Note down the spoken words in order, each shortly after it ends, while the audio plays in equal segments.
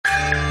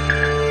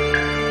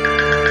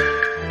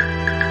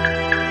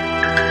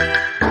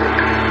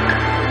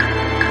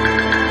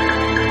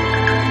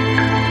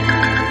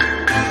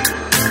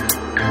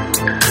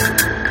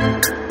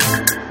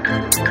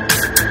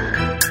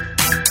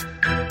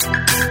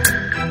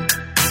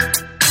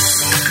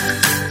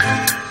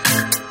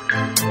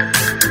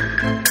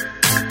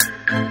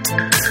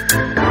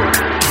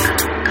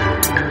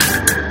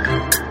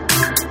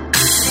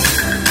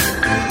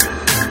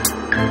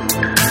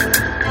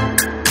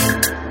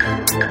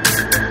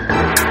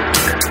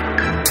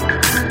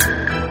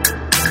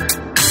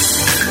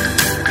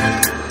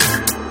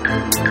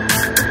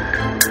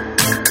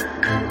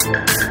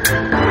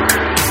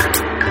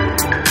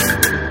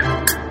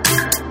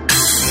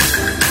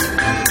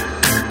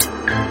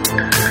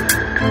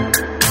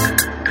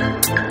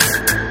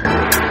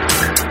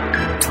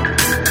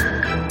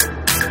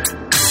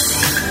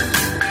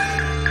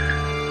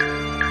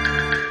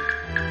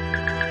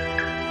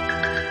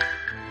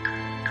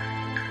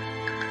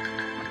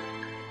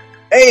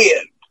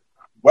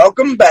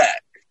welcome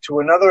back to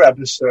another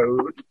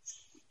episode,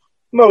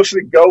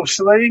 mostly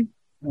ghostly.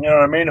 You know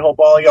what I mean? Hope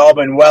all y'all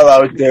been well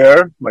out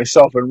there.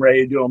 Myself and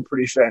Ray doing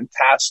pretty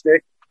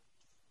fantastic.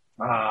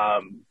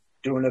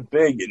 Doing it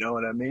big, you know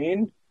what I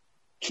mean?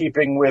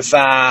 Keeping with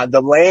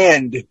the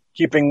land,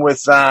 keeping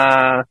with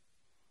the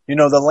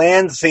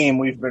land theme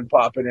we've been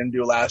popping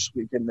into last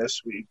week and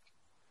this week.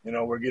 You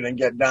know, we're going to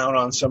get down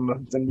on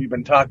something we've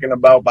been talking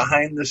about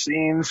behind the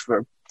scenes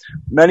for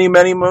many,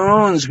 many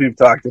moons. We've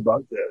talked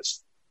about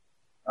this.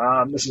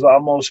 This has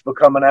almost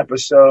become an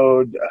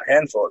episode a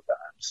handful of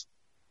times.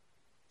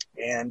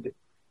 And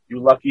you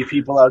lucky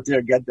people out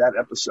there get that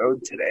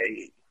episode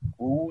today.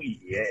 Ooh,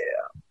 yeah.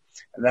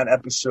 And that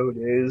episode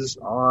is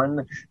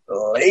on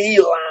ley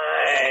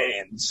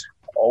lines.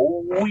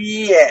 Oh,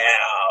 yeah.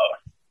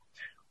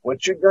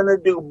 What you gonna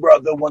do,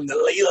 brother, when the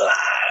ley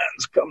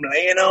lines come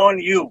laying on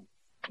you?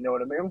 You know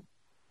what I mean?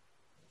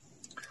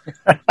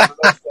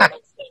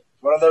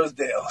 One of those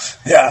deals.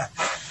 Yeah.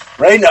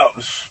 Ray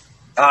knows.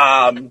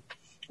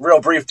 Real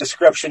brief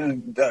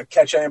description to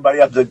catch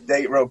anybody up to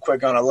date real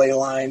quick on a ley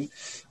line.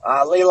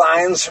 Ley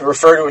lines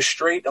refer to a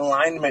straight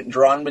alignment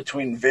drawn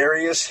between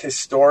various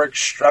historic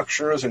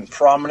structures and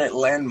prominent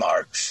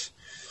landmarks.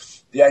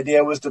 The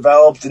idea was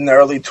developed in the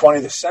early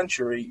 20th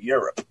century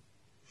Europe.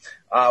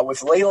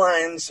 With ley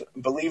lines,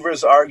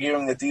 believers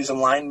arguing that these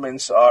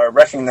alignments are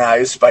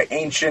recognized by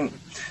ancient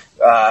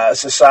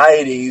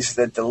societies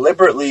that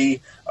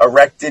deliberately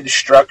erected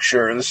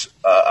structures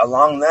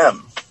along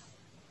them.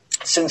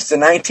 Since the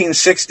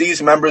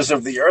 1960s, members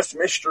of the Earth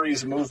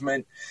Mysteries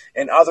movement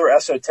and other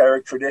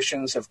esoteric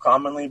traditions have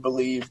commonly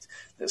believed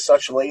that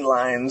such ley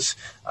lines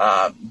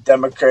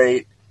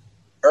demonstrate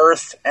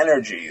Earth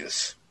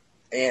energies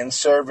and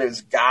serve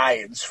as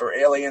guides for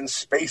alien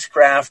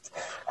spacecraft.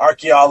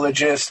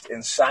 Archaeologists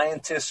and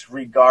scientists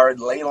regard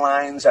ley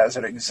lines as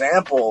an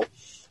example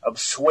of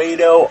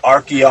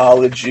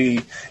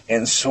pseudo-archaeology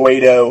and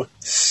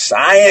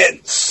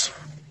pseudo-science.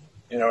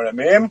 You know what I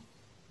mean?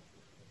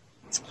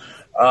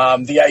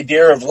 The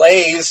idea of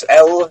leys,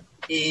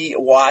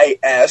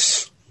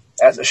 L-E-Y-S,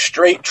 as a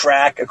straight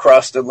track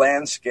across the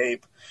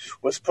landscape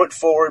was put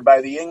forward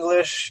by the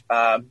English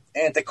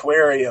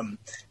antiquarian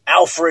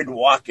Alfred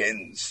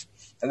Watkins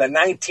in the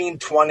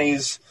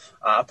 1920s,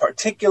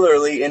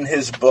 particularly in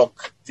his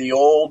book, The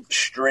Old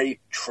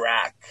Straight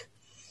Track.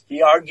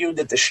 He argued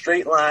that the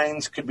straight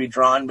lines could be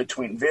drawn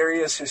between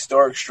various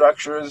historic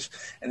structures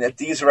and that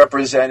these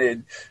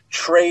represented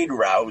trade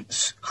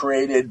routes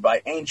created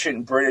by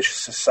ancient British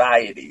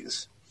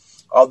societies.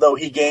 Although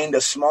he gained a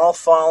small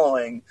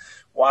following,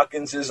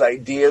 Watkins's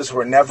ideas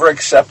were never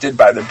accepted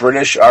by the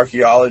British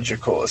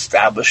archaeological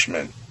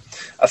establishment,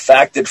 a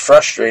fact that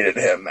frustrated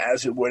him,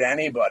 as it would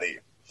anybody.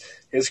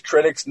 His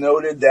critics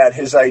noted that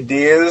his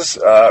ideas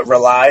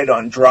relied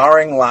on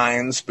drawing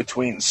lines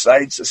between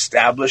sites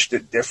established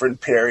at different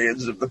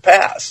periods of the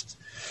past.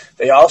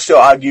 They also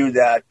argued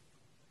that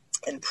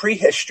in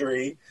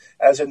prehistory,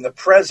 as in the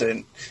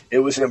present, it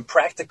was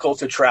impractical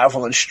to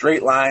travel in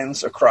straight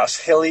lines across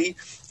hilly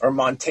or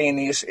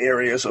mountainous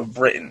areas of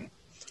Britain,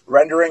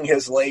 rendering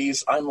his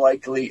leys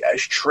unlikely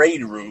as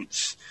trade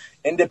routes.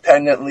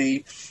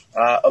 Independently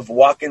of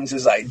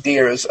Watkins's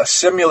ideas, a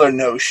similar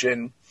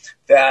notion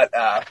that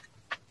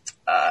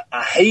a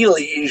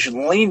Heilige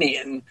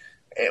Linien,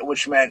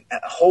 which meant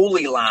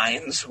holy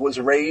lines, was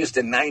raised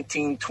in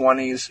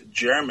 1920s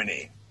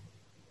Germany.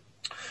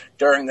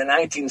 During the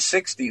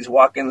 1960s,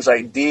 Watkins'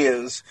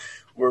 ideas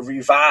were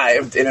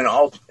revived in an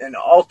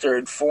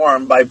altered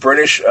form by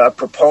British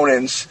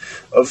proponents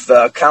of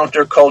the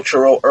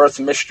countercultural Earth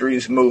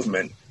Mysteries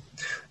movement.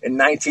 In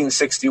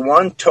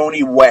 1961,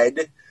 Tony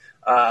Wedd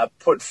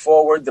put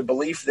forward the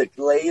belief that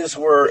leys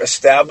were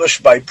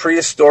established by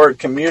prehistoric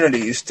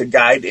communities to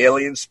guide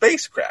alien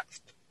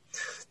spacecraft.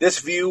 This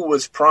view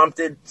was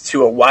prompted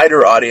to a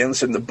wider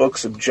audience in the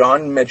books of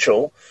John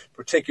Mitchell,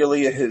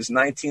 particularly in his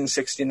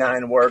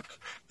 1969 work,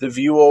 The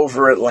View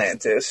Over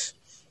Atlantis.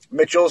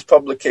 Mitchell's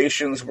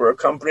publications were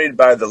accompanied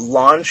by the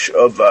launch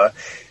of a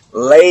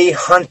Ley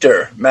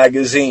Hunter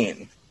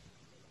magazine,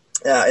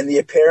 and the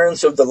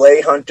appearance of the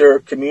ley hunter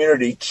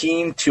community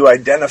keen to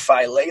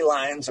identify ley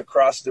lines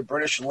across the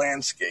British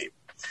landscape.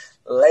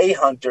 Ley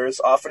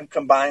hunters often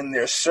combine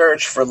their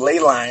search for ley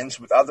lines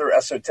with other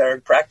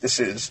esoteric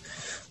practices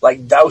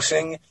like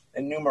dowsing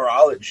and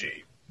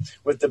numerology,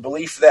 with the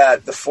belief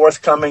that the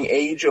forthcoming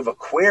age of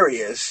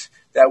Aquarius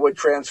that would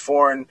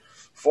transform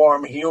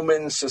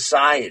human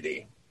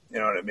society. You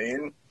know what I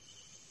mean?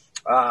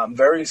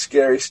 Very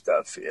scary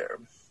stuff here.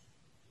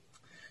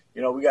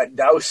 You know, we got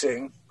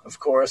dowsing, of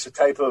course, a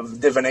type of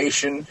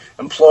divination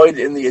employed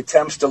in the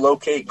attempts to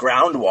locate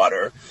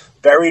groundwater,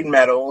 buried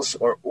metals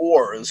or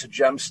ores,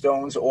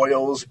 gemstones,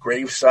 oils,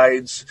 grave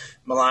sites,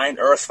 malign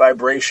earth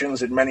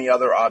vibrations, and many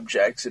other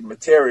objects and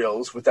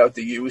materials without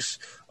the use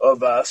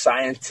of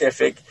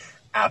scientific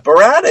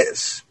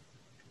apparatus.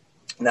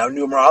 Now,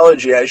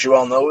 numerology, as you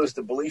all know, is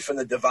the belief in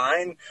the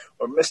divine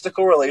or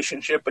mystical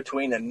relationship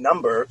between a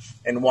number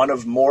and one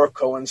of more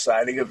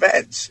coinciding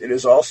events. It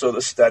is also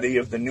the study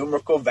of the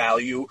numerical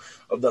value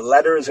of the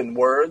letters and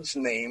words,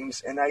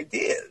 names, and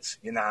ideas.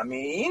 You know what I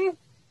mean?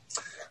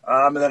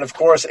 And then, of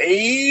course,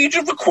 Age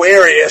of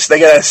Aquarius.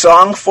 They got a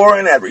song for it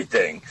and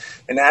everything.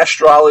 In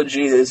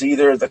astrology, it is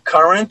either the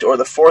current or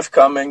the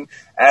forthcoming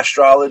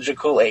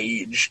astrological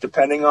age,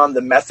 depending on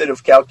the method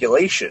of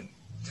calculation.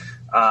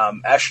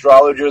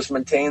 Astrologers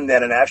maintain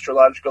that an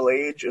astrological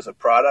age is a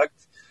product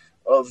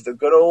of the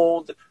good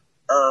old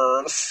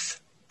Earth's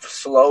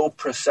slow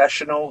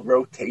precessional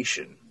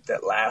rotation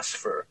that lasts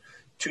for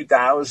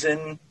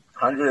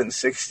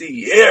 2,160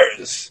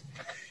 years.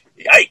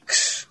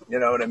 Yikes! You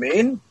know what I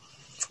mean?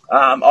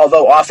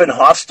 Although often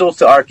hostile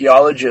to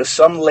archaeologists,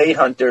 some lay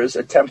hunters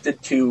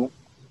attempted to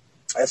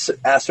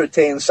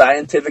ascertain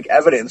scientific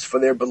evidence for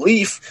their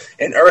belief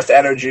in Earth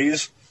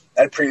energies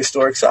at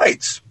prehistoric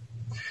sites.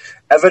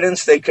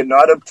 Evidence they could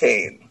not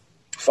obtain.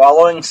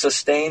 Following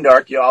sustained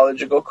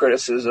archaeological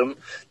criticism,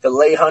 the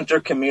lay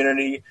hunter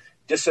community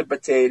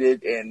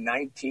dissipated in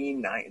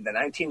the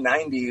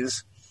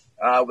 1990s,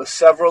 with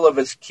several of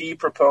its key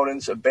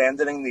proponents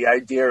abandoning the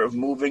idea of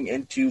moving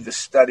into the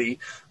study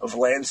of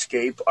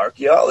landscape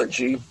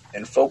archaeology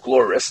and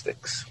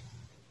folkloristics.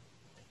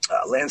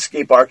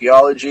 Landscape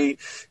archaeology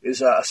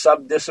is a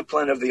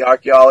subdiscipline of the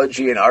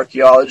archaeology and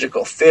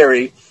archaeological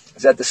theory,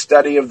 is that the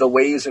study of the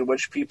ways in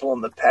which people in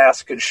the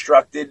past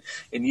constructed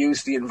and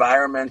used the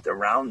environment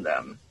around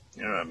them.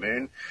 You know what I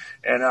mean?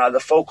 And the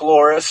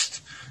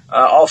folklorist,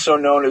 also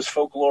known as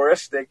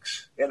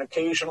folkloristics, and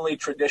occasionally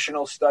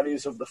traditional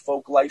studies of the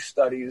folk life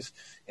studies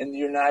in the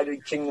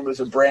United Kingdom is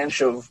a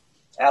branch of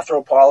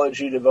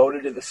anthropology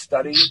devoted to the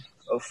study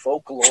of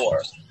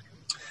folklore.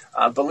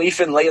 Belief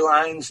in ley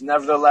lines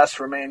nevertheless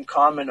remain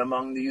common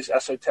among these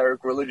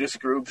esoteric religious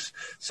groups,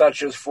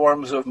 such as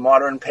forms of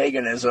modern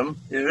paganism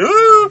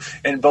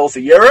in both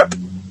Europe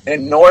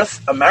and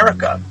North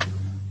America.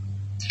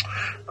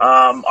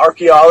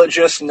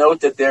 Archaeologists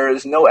note that there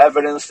is no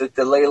evidence that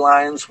the ley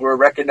lines were a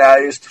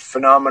recognized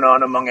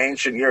phenomenon among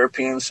ancient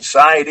European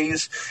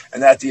societies,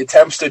 and that the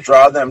attempts to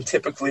draw them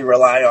typically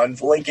rely on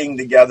linking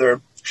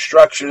together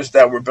structures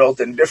that were built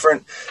in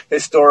different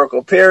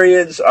historical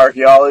periods.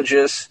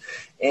 Archaeologists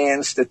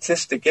and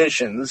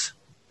statisticians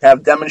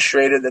have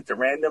demonstrated that the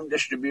random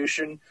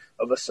distribution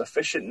of a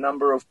sufficient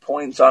number of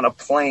points on a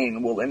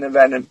plane will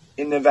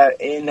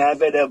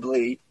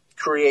inevitably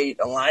create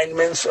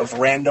alignments of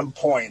random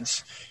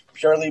points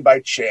purely by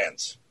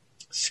chance.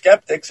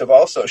 Skeptics have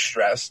also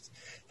stressed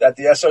that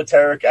the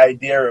esoteric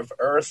idea of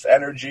Earth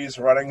energies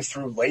running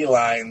through ley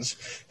lines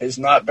has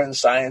not been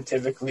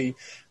scientifically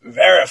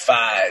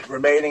verified,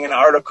 remaining an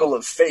article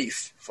of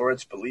faith for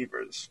its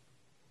believers.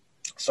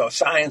 So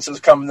science is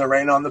coming to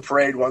rain on the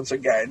parade once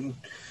again,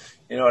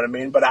 you know what I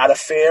mean? But out of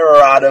fear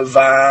or out of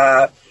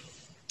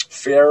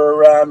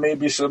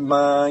maybe some,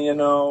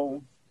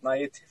 naivety.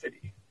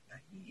 They'd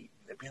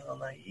be a little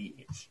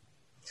naive.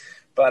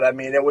 But, I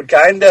mean, it would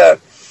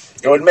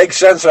make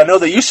sense. I know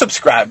that you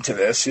subscribe to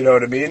this, you know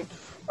what I mean?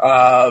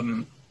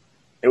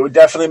 It would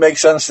definitely make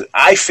sense.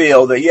 I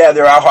feel that, yeah,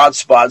 there are hot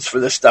spots for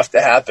this stuff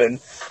to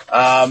happen.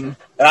 And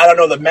I don't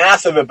know the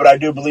math of it, but I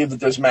do believe that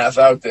there's math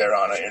out there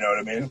on it, you know what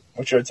I mean?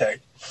 What's your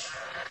take?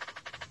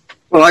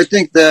 Well, I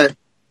think that,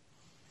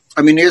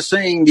 they're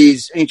saying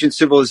these ancient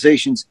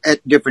civilizations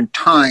at different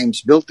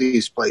times built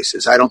these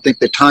places. I don't think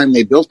the time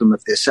they built them,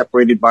 if they're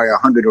separated by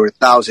 100 or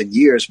 1,000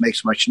 years,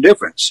 makes much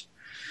difference.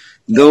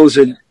 Those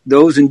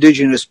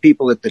indigenous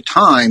people at the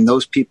time,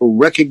 those people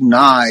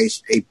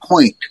recognized a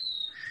point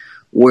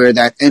where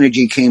that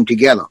energy came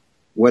together,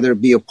 whether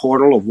it be a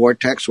portal, a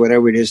vortex,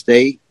 whatever it is,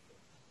 they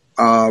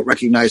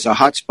recognize a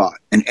hot spot,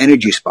 an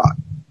energy spot.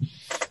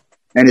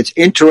 And it's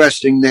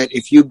interesting that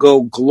if you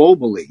go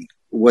globally,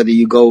 whether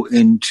you go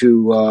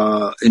into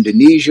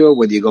Indonesia,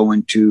 whether you go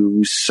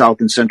into South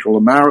and Central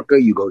America,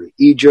 you go to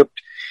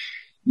Egypt,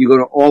 you go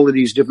to all of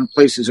these different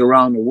places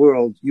around the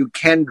world, you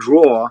can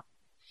draw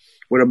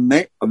what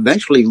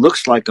eventually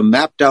looks like a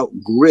mapped out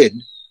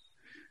grid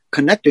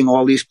connecting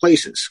all these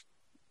places.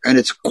 And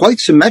it's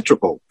quite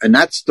symmetrical. And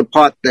that's the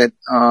part that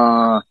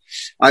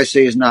I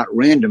say is not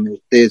random.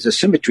 There's a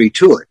symmetry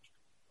to it.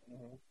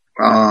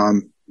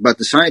 But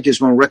the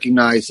scientists won't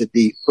recognize that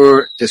the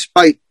Earth,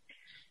 despite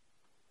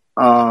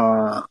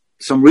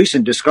some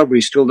recent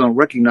discoveries, still don't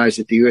recognize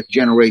that the Earth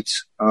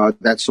generates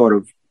that sort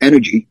of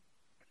energy.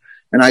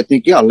 And I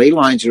think, ley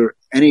lines are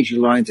energy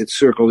lines that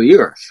circle the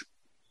Earth.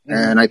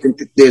 And I think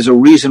that there's a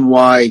reason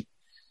why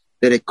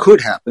that it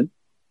could happen.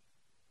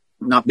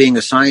 Not being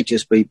a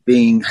scientist, but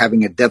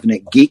having a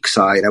definite geek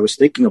side, I was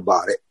thinking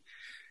about it.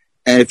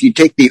 And if you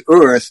take the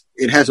Earth,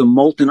 it has a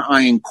molten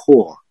iron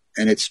core,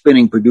 and its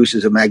spinning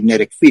produces a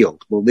magnetic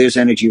field. Well, there's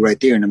energy right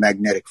there in the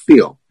magnetic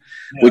field,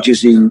 which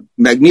is the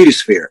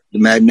magnetosphere, the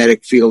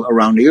magnetic field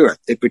around the Earth.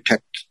 It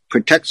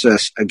protects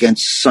us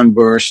against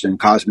sunburst and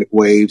cosmic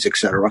waves,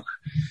 etc.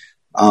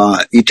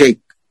 You take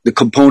the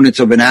components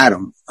of an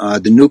atom.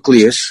 The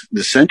nucleus,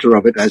 the center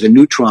of it, has a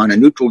neutron, a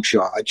neutral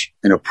charge,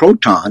 and a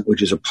proton,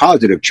 which is a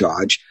positive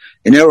charge,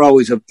 and they're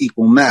always of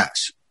equal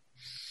mass.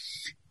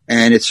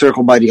 And it's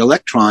circled by the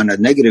electron, a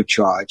negative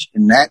charge,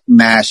 and that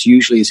mass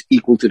usually is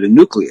equal to the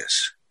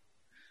nucleus.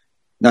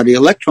 Now, the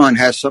electron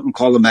has something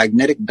called a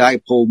magnetic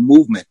dipole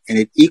moment, and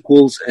it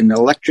equals an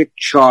electric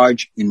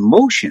charge in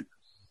motion.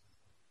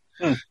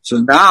 So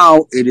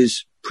now it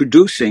is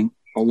producing,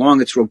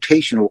 along its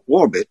rotational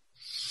orbit,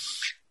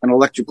 an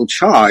electrical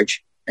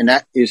charge, and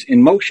that is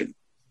in motion.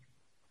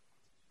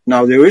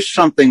 Now, there is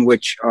something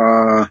which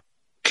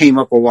came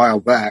up a while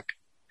back.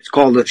 It's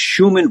called the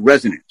Schumann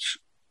resonance.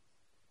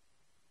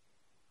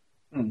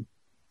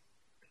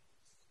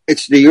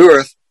 It's the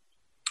Earth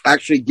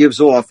actually gives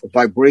off a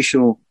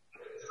vibration,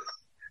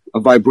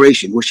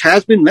 which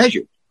has been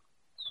measured.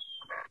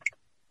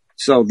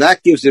 So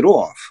that gives it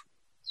off.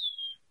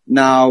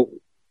 Now,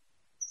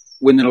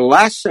 within the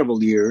last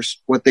several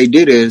years, what they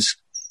did is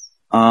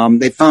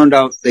they found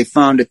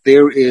that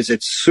there is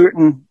at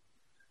certain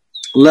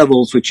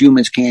levels which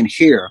humans can't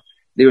hear,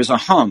 there is a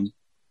hum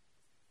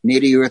near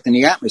the Earth and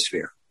the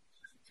atmosphere.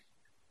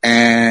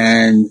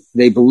 And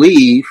they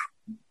believe,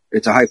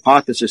 it's a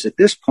hypothesis at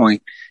this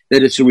point,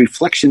 that it's a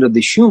reflection of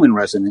the Schumann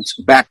resonance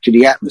back to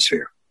the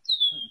atmosphere.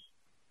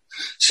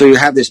 So you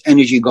have this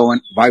energy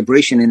going,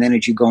 vibration and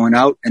energy going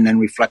out and then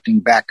reflecting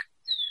back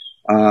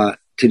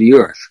to the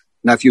Earth.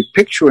 Now, if you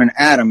picture an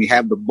atom, you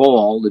have the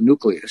ball, the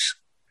nucleus,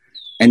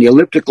 and the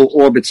elliptical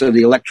orbits of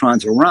the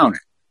electrons around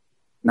it.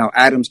 Now,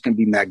 atoms can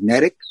be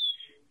magnetic.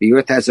 The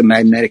Earth has a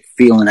magnetic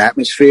field and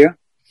atmosphere.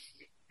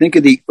 Think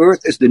of the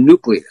Earth as the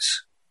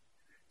nucleus.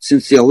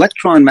 Since the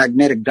electron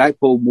magnetic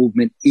dipole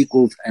movement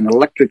equals an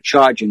electric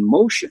charge in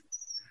motion,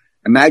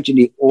 imagine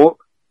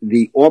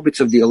the orbits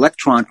of the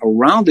electron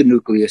around the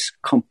nucleus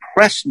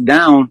compress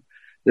down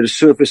to the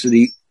surface of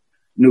the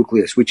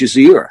nucleus, which is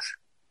the Earth.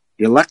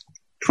 The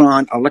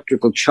electron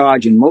electrical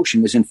charge in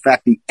motion is in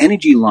fact the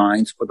energy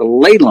lines or the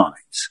ley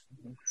lines.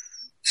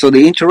 So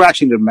the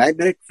interaction of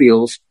magnetic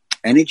fields,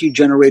 energy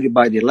generated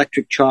by the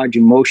electric charge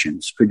in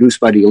motions produced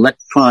by the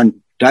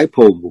electron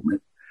dipole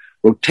movement,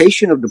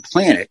 rotation of the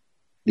planet,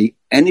 the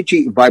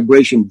energy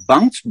vibration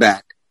bounce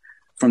back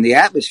from the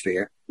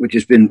atmosphere, which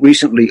has been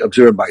recently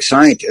observed by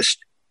scientists,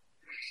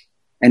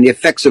 and the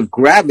effects of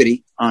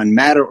gravity on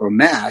matter or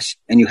mass,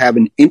 and you have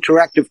an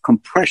interactive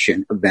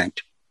compression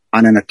event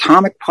on an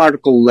atomic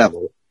particle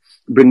level,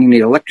 bringing the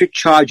electric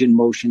charge in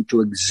motion to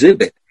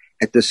exhibit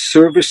at the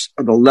surface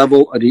of the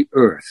level of the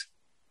Earth.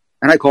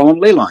 And I call them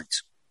ley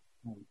lines.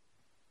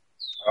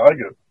 I like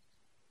it.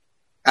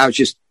 I was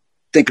just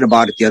thinking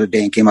about it the other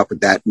day and came up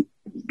with that.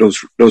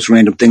 Those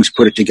random things,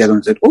 put it together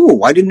and said, oh,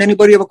 why didn't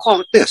anybody ever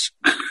call it this?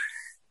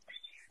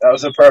 That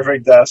was a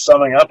perfect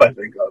summing up, I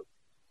think,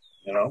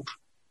 of,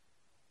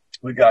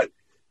 we got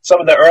some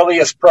of the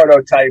earliest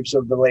prototypes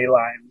of the ley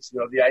lines.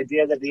 The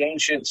idea that the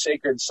ancient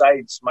sacred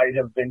sites might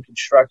have been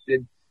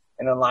constructed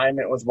in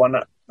alignment with one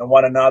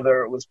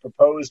another was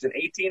proposed in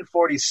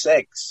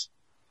 1846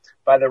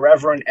 by the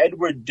Reverend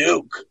Edward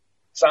Duke.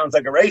 Sounds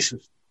like a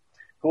racist.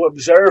 Who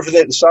observed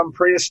that some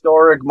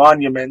prehistoric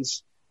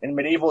monuments in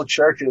medieval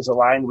churches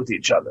aligned with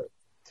each other.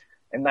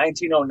 In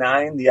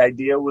 1909, the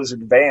idea was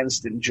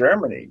advanced in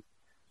Germany.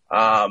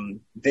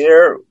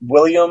 There,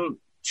 William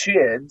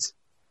Chid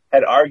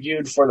had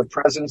argued for the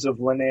presence of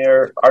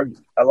linear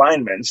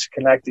alignments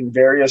connecting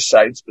various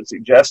sites, but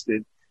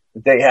suggested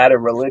that they had a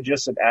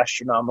religious and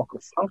astronomical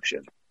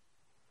function.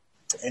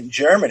 In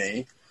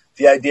Germany,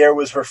 the idea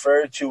was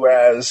referred to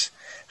as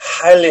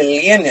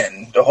Heilige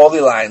Linien, the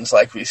holy lines,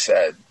 like we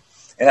said,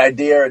 an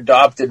idea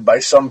adopted by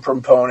some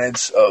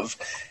proponents of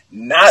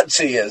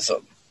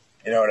Nazism.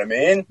 You know what I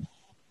mean?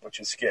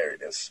 Which is scary.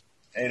 This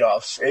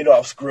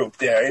Adolf's group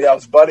there,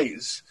 Adolf's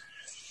buddies.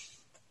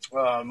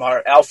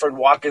 Our Alfred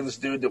Watkins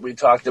dude that we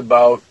talked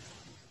about.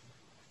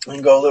 We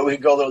can go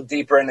a little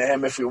deeper into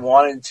him if we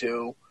wanted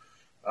to.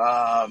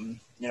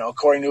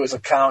 According to his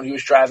account, he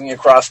was driving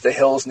across the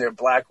hills near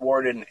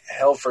Blackwarden,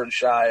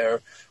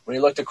 Herefordshire, when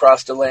he looked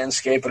across the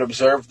landscape and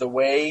observed the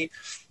way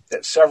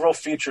that several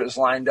features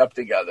lined up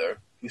together.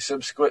 He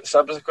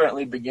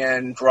subsequently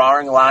began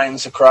drawing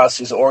lines across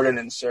his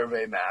ordnance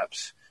survey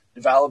maps,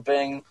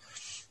 developing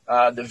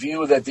the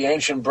view that the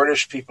ancient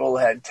British people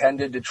had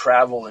tended to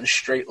travel in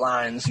straight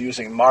lines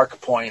using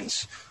mark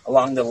points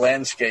along the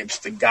landscapes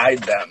to guide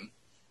them.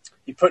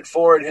 He put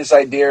forward his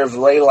idea of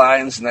ley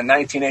lines in the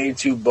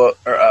 1982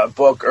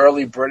 book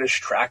Early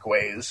British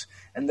Trackways,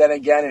 and then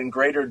again in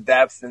greater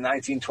depth in the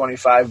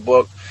 1925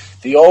 book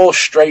The Old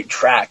Straight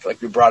Track,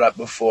 like we brought up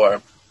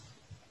before.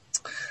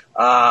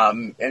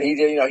 And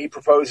he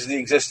proposes the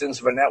existence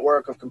of a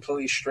network of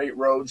completely straight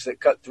roads that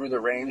cut through the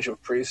range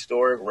of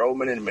prehistoric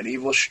Roman and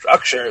medieval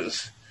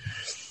structures.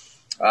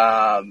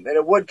 And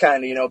it would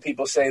kind of,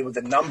 people say with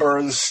the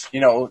numbers,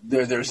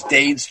 there's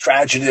dates,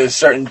 tragedies,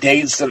 certain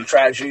dates that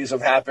tragedies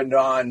have happened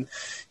on.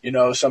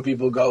 Some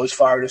people go as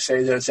far to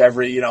say that it's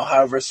every,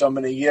 however so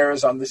many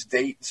years on this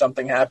date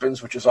something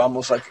happens, which is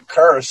almost like a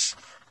curse.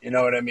 You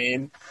know what I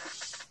mean?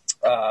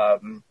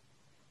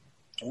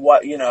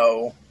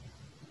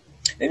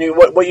 And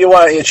what you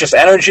want? It's just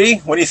energy.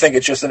 What do you think?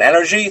 It's just an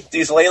energy.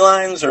 These ley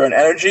lines, or an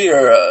energy,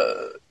 or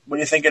what do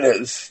you think it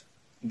is?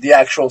 The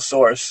actual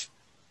source.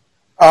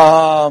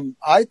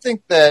 I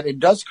think that it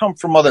does come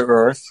from Mother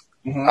Earth.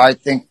 Mm-hmm. I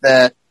think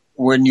that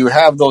when you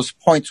have those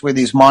points where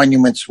these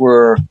monuments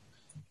were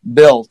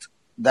built,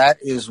 that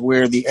is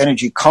where the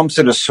energy comes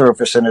to the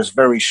surface and is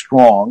very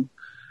strong.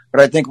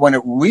 But I think when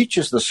it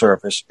reaches the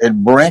surface,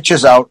 it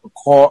branches out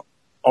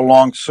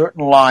along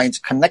certain lines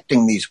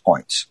connecting these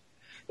points.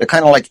 They're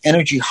kind of like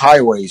energy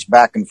highways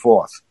back and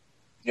forth.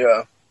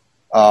 Yeah.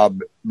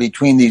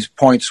 Between these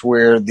points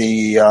where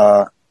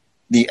the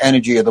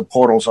energy of the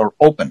portals are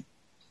open.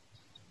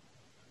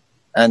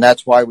 And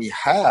that's why we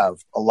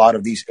have a lot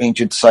of these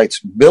ancient sites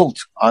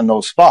built on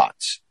those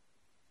spots.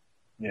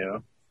 Yeah.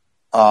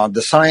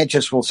 The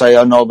scientists will say,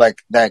 oh, no,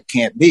 that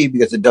can't be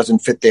because it doesn't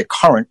fit their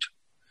current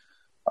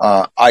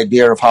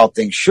idea of how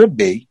things should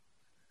be.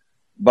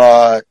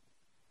 But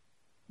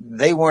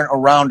they weren't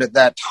around at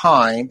that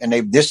time, and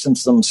they've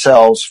distanced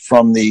themselves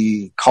from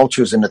the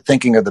cultures and the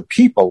thinking of the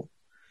people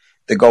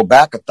that go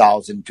back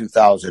 1,000,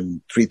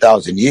 2,000,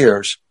 3,000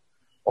 years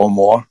or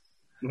more.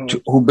 Mm-hmm.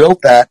 Who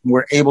built that and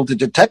were able to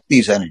detect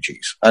these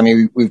energies. I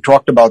mean, we've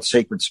talked about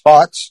sacred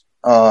spots,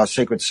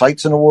 sacred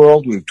sites in the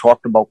world. We've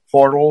talked about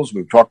portals.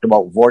 We've talked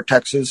about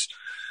vortexes.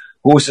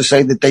 Who is to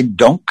say that they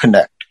don't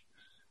connect,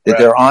 that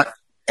there aren't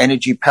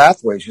energy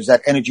pathways, because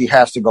that energy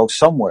has to go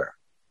somewhere.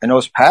 And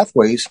those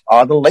pathways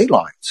are the ley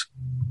lines.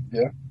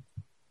 Yeah.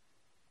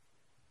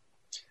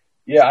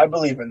 Yeah, I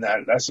believe in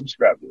that. I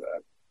subscribe to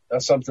that.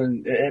 That's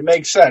something, it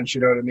makes sense,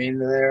 you know what I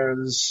mean?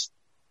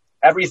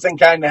 Everything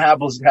kind of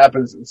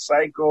happens in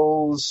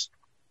cycles.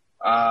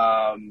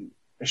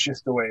 It's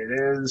just the way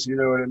it is. You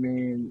know what I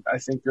mean? I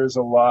think there's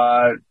a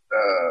lot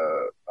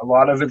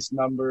of it's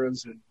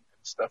numbers and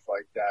stuff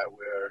like that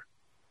where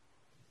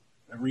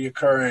the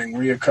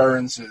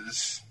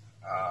reoccurrences,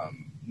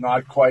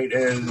 not quite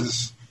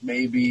as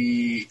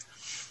maybe,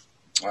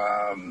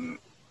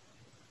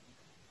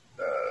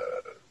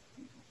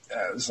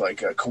 as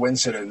like a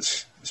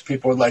coincidence as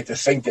people would like to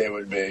think they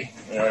would be.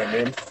 You know what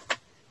I mean?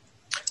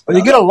 Well,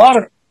 you get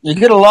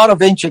a lot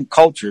of ancient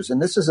cultures,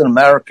 and this is an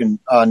American,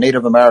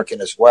 Native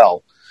American as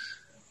well.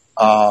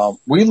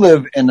 We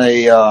live in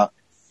a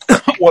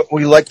what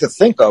we like to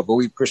think of, what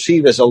we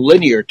perceive as a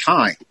linear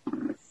time.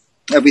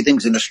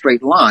 Everything's in a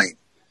straight line.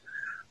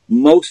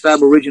 Most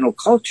Aboriginal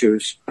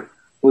cultures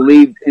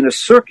believed in a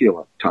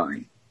circular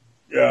time,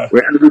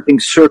 where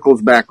everything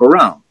circles back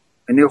around,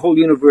 and their whole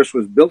universe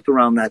was built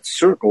around that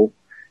circle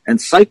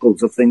and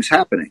cycles of things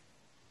happening.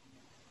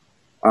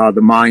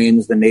 The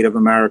Mayans, the Native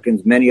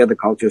Americans, many other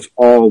cultures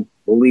all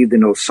believed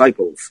in those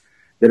cycles,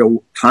 that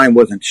time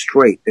wasn't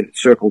straight, that it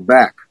circled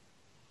back.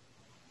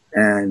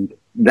 And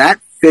that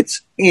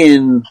fits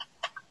in,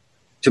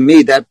 to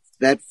me, that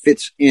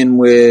fits in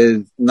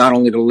with not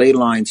only the ley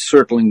lines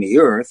circling the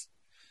earth,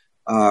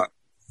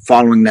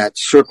 following that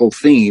circle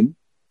theme,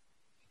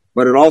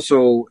 but it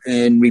also,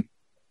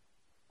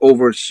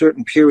 over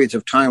certain periods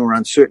of time or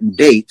on certain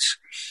dates,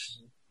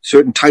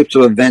 certain types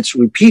of events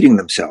repeating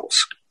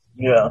themselves.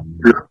 Yeah.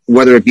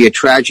 Whether it be a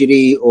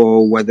tragedy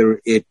or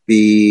whether it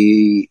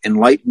be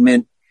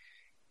enlightenment,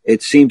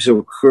 it seems to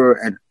occur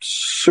at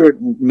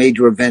certain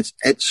major events,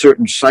 at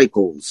certain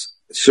cycles,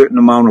 a certain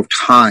amount of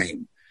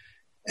time.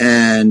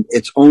 And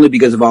it's only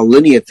because of our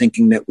linear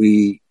thinking that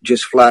we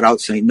just flat out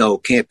say, no,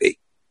 it can't be.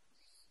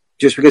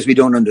 Just because we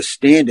don't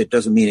understand it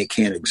doesn't mean it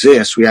can't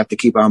exist. We have to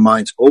keep our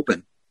minds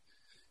open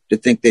to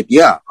think that,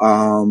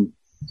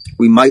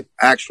 we might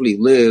actually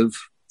live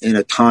in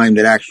a time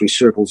that actually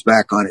circles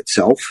back on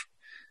itself.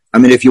 I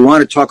mean, if you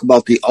want to talk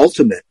about the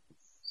ultimate,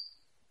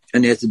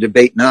 and there's a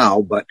debate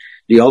now, but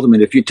the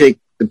ultimate, if you take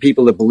the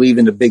people that believe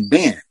in the Big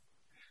Bang,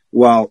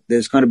 well,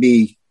 there's going to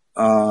be,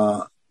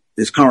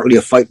 there's currently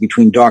a fight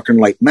between dark and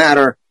light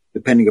matter,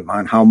 depending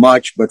upon how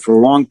much, but for a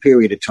long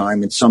period of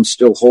time, and some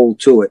still hold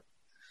to it,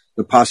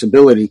 the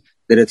possibility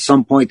that at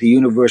some point the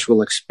universe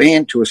will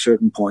expand to a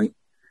certain point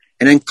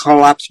and then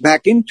collapse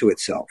back into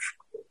itself.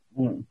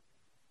 Mm.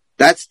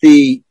 That's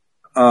it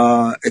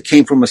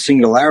came from a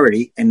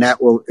singularity, and it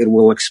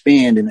will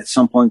expand and at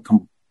some point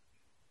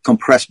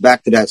compress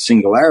back to that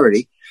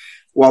singularity.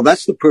 Well,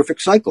 that's the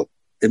perfect cycle.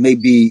 It may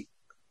be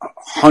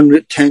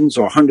tens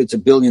or hundreds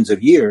of billions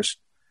of years,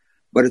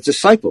 but it's a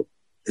cycle.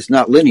 It's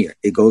not linear.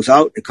 It goes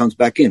out, it comes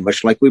back in,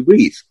 much like we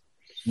breathe.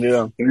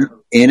 Yeah.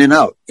 In and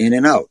out, in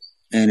and out.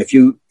 And if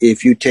you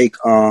take,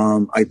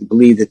 I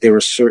believe that there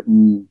are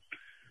certain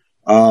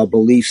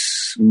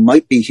beliefs,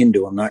 might be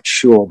Hindu, I'm not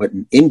sure, but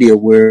in India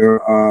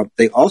where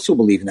they also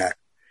believe in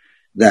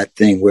that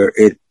thing where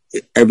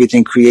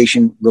everything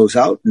creation goes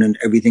out and then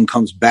everything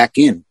comes back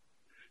in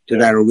to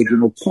that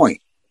original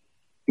point.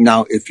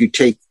 Now,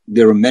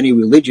 there are many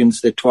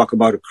religions that talk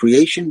about a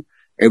creation,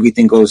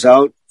 everything goes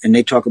out, and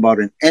they talk about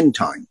an end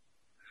time.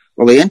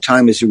 Well, the end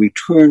time is a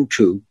return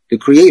to the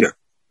creator.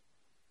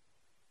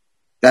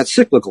 That's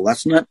cyclical.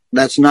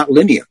 That's not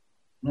linear.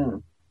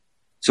 Mm.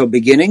 So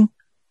beginning,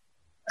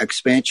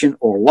 expansion,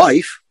 or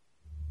life,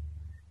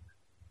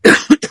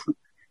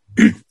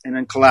 and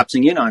then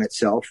collapsing in on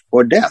itself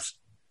or death.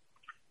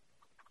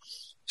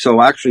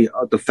 So actually,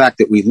 the fact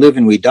that we live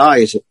and we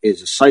die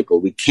is a cycle.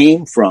 We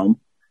came from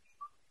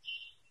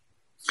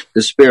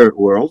the spirit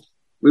world.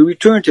 We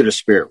return to the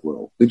spirit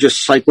world. We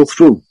just cycle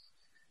through.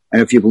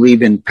 And if you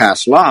believe in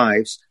past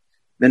lives,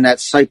 then that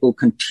cycle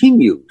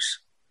continues.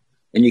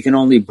 And you can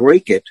only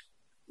break it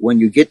when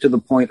you get to the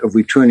point of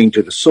returning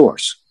to the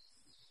source.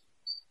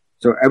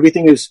 So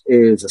everything is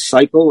a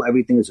cycle.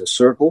 Everything is a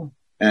circle.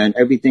 And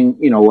everything,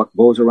 what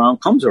goes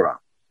around comes around.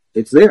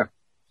 It's there.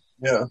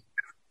 Yeah.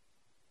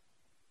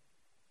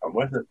 I'm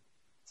with it.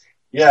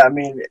 Yeah, I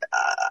mean,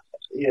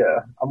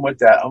 I'm with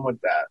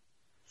that.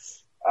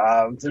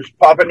 Just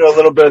pop into a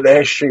little bit of the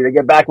history to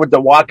get back with the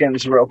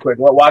Watkins real quick.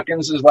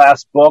 Watkins'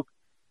 last book,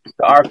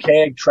 The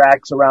Archaic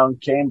Tracks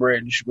Around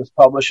Cambridge, was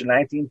published in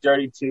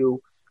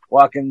 1932.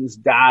 Watkins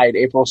died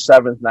April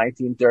 7th,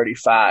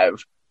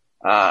 1935.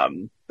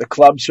 The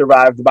club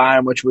survived by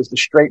him, which was the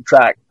Straight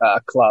Track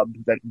Club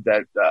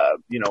that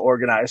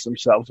organized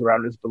themselves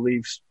around his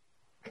beliefs.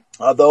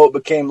 Although it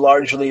became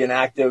largely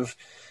inactive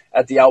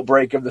at the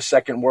outbreak of the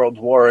Second World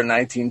War in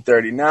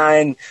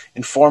 1939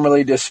 and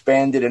formally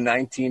disbanded in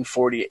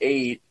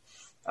 1948,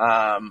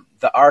 the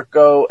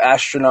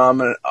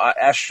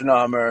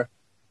astronomer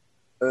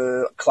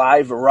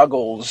Clive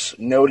Ruggles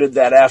noted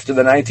that after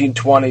the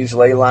 1920s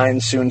ley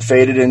lines soon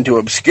faded into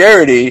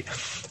obscurity,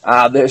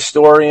 the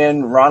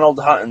historian Ronald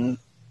Hutton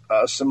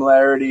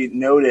similarity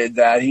noted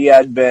that he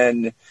had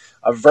been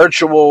a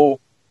virtual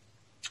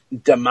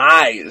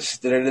demise,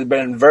 that it had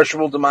been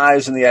virtual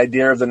demise in the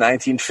idea of the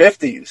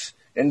 1950s,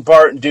 in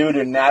part due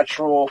to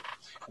natural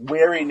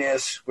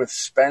weariness with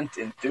spent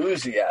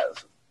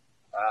enthusiasm.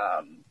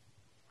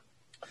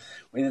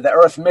 The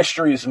Earth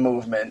Mysteries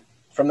movement.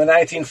 From the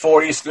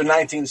 1940s to the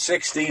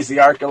 1960s,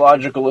 the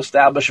archaeological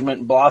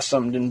establishment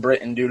blossomed in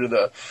Britain due to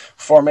the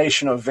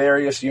formation of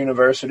various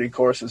university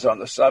courses on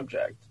the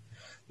subject.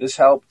 This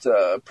helped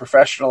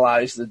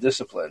professionalize the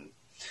discipline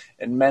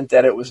and meant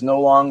that it was no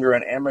longer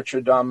an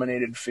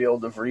amateur-dominated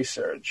field of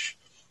research.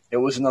 It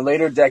was in the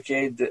later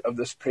decade of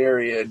this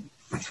period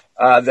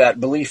that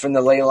belief in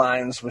the ley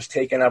lines was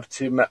taken up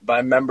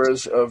by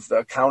members of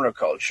the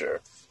counterculture,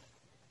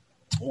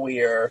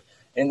 where,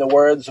 in the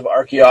words of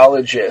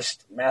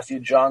archaeologist Matthew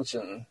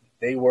Johnson,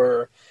 they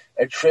were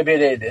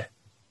attributed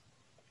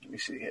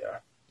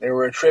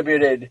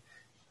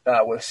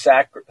with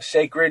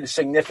sacred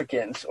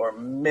significance or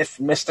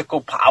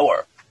mystical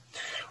power.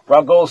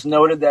 Ruggles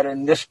noted that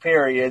in this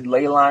period,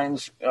 ley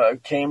lines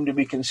came to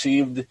be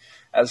conceived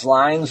as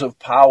lines of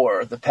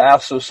power, the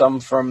paths of some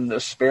from the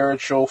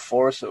spiritual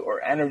force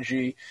or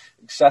energy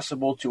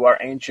accessible to our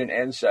ancient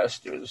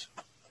ancestors,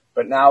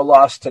 but now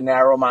lost to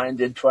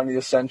narrow-minded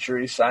 20th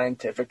century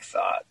scientific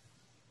thought.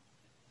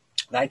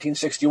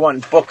 1961,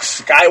 book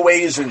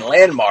Skyways and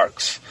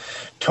Landmarks.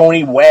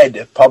 Tony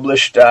Wedd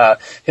published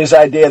his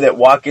idea that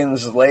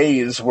Watkins'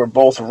 lays were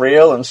both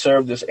real and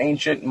served as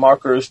ancient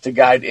markers to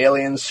guide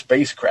alien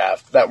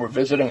spacecraft that were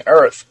visiting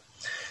Earth.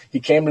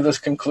 He came to this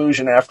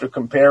conclusion after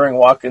comparing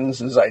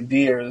Watkins'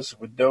 ideas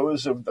with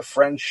those of the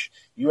French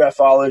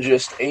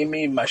ufologist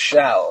Aimé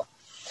Michel,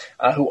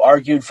 who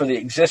argued for the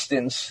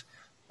existence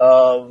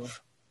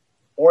of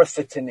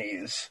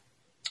orthotenies,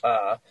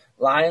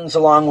 lines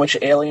along which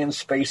alien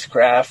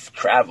spacecraft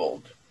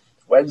traveled.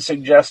 Webb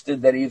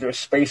suggested that either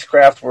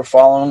spacecraft were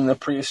following the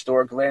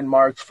prehistoric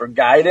landmarks for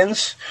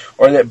guidance,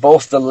 or that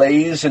both the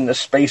lays and the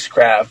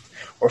spacecraft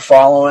were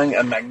following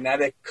a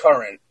magnetic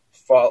current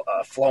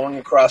flowing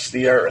across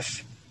the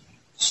Earth.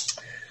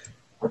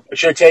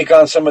 What's your take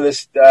on some of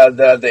this,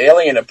 the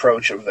alien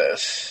approach of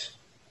this?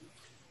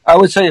 I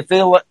would say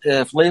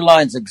if ley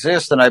lines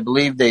exist, and I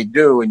believe they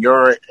do, and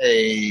you're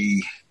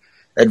a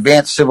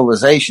advanced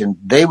civilization,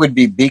 they would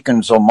be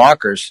beacons or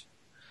markers,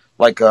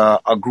 like a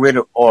grid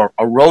or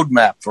a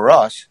roadmap for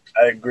us.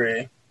 I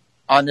agree.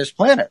 On this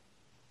planet.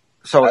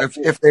 So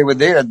if they were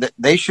there,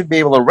 they should be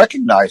able to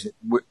recognize it,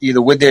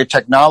 either with their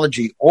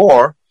technology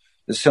or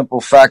the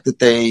simple fact that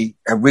they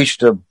have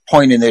reached a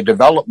point in their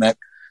development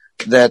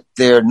that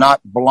they're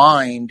not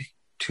blind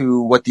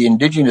to what the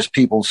indigenous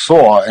people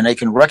saw, and they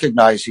can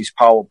recognize these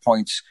power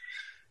points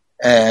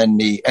and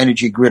the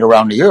energy grid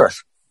around the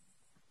Earth.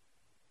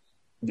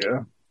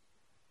 Yeah.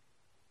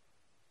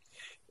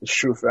 It's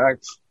true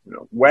facts.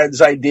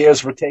 Wedd's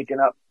ideas were taken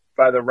up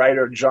by the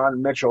writer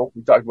John Mitchell.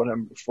 We talked about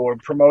him before.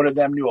 Promoted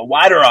them to a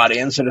wider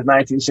audience in his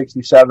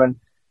 1967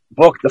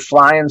 book, The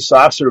Flying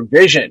Saucer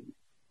Vision.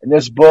 In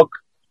this book,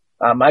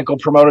 Michael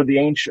promoted the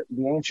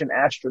ancient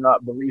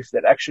astronaut belief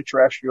that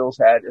extraterrestrials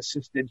had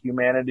assisted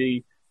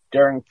humanity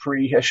during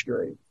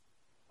prehistory,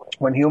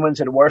 when humans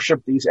had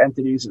worshipped these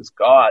entities as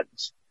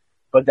gods,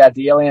 but that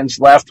the aliens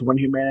left when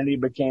humanity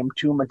became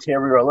too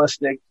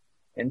materialistic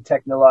and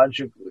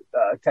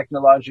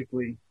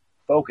technologically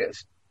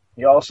focused.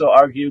 He also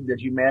argued that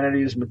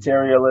humanity's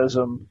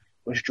materialism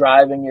was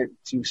driving it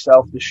to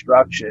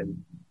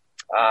self-destruction,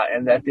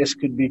 and that this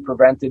could be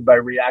prevented by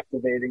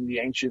reactivating the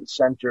ancient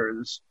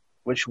centers,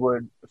 which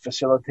would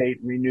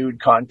facilitate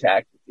renewed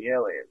contact with the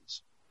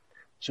aliens.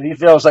 So he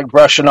feels like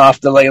brushing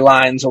off the ley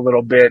lines a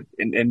little bit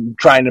and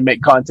trying to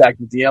make contact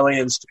with the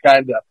aliens to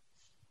kind of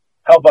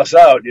help us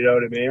out. You know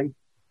what I mean?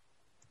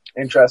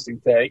 Interesting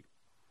take.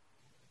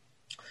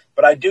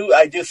 But I do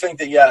think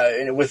that,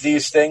 yeah, with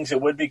these things, it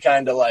would be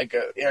kind of like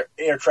a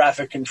air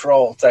traffic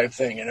control type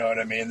thing. You know what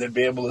I mean? They'd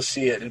be able to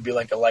see it. It'd be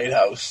like a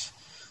lighthouse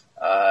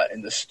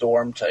in the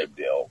storm type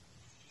deal.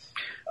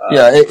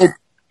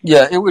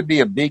 It would be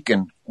a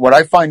beacon. What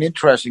I find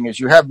interesting is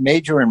you have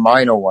major and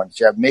minor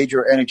ones. You have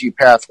major energy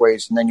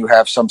pathways, and then you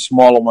have some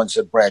smaller ones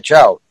that branch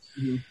out.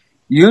 Mm-hmm.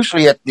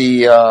 Usually at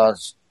the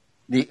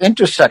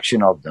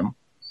intersection of them,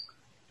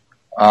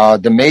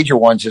 the major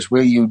ones is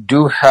where you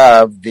do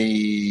have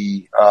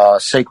the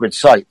sacred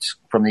sites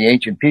from the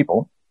ancient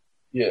people.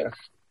 Yeah.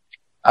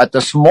 At the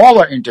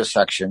smaller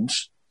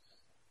intersections,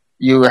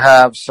 you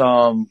have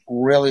some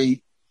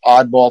really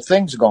oddball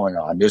things going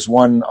on. There's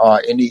one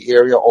in the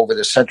area over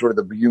the center of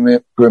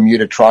the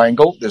Bermuda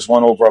Triangle. There's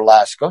one over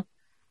Alaska.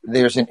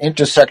 There's an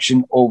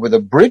intersection over the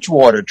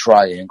Bridgewater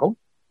Triangle.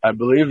 I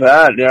believe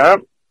that, yeah.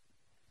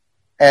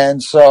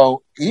 And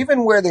so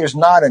even where there's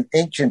not an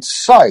ancient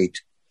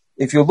site,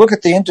 if you look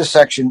at the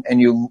intersection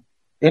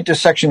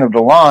of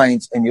the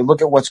lines and you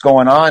look at what's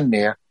going on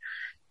there,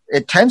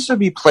 it tends to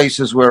be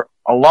places where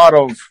a lot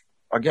of,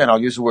 again, I'll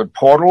use the word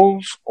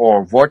portals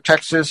or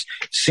vortexes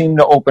seem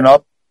to open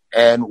up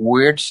and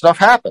weird stuff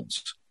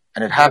happens.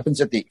 And it happens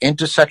at the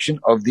intersection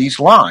of these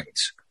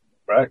lines.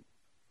 Right.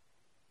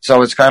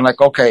 So it's kind of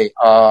like, okay,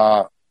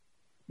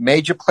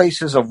 major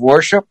places of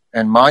worship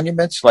and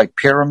monuments like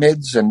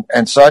pyramids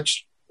and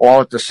such,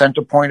 all at the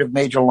center point of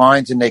major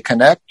lines, and they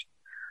connect.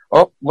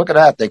 Oh, look at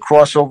that. They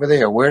cross over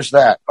there. Where's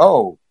that?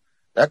 Oh,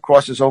 that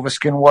crosses over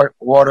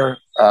Skinwalker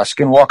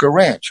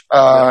Ranch.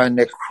 And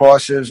it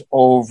crosses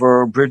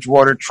over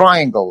Bridgewater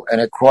Triangle. And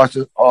it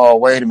crosses, oh,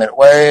 wait a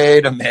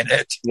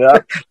minute. Yeah.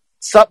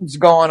 Something's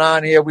going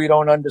on here we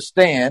don't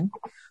understand.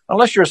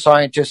 Unless you're a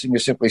scientist and you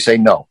simply say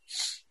no.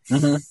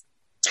 Mm-hmm.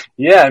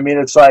 Yeah, I mean,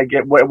 it's like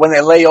when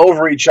they lay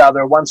over each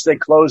other, once they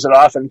close it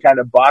off and kind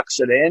of box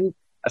it in,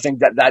 I think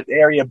that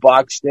area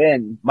boxed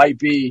in might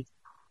be,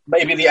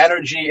 maybe the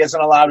energy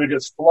isn't allowed to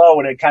just flow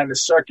and it kind of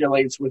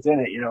circulates within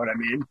it. You know what I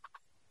mean?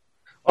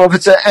 Well, if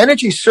it's an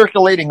energy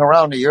circulating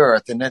around the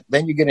earth and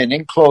then you get an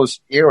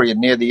enclosed area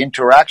near the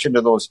interaction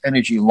of those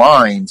energy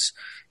lines,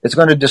 it's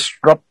going to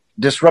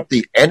disrupt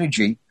the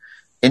energy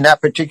in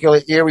that particular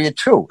area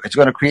too. It's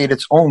going to create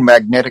its own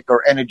magnetic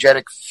or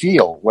energetic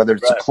field, whether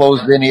it's a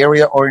closed-in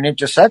area or an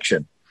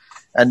intersection.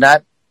 And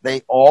that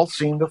they all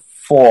seem to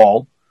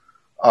fall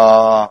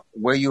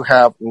where you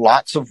have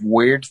lots of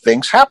weird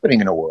things happening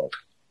in the world.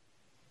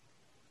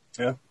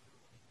 Yeah.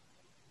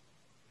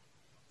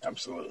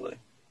 Absolutely.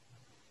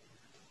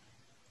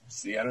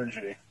 It's the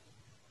energy.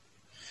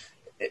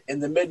 In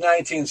the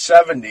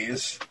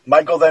mid-1970s,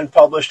 Michael then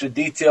published a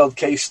detailed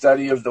case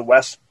study of the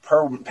West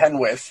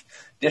Penwith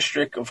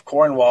district of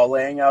Cornwall,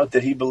 laying out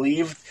that he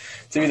believed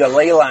to be the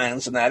ley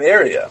lines in that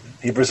area.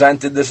 He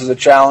presented this as a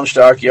challenge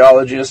to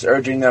archaeologists,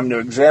 urging them to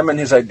examine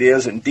his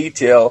ideas in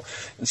detail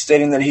and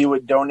stating that he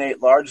would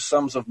donate large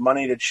sums of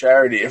money to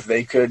charity if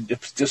they could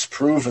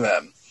disprove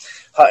them.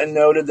 Hutton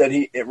noted that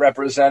it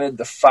represented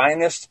the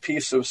finest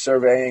piece of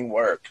surveying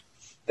work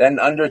then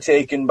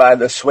undertaken by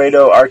the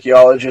pseudo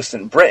archaeologists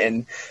in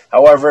Britain.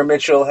 However,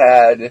 Mitchell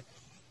had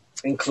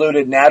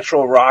included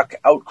natural rock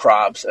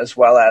outcrops as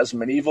well as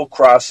medieval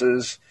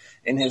crosses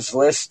in his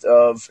list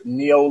of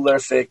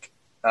Neolithic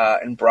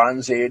and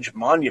Bronze Age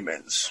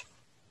monuments.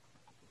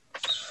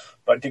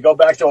 But to go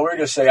back to what we were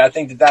just saying, I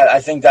think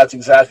that's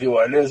exactly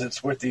what it is.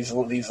 It's with these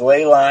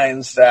ley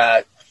lines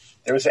that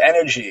there's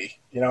energy,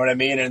 you know what I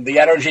mean? And the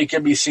energy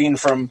can be seen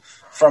from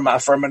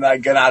an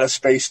like an out of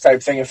space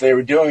type thing if they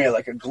were doing it,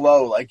 like a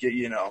glow, like,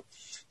 you know,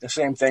 the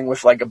same thing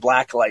with like a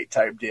black light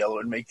type deal. It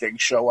would make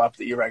things show up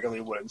that you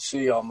regularly wouldn't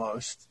see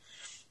almost.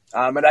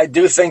 And I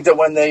do think that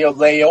when they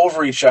lay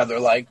over each other,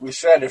 like we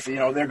said, if, you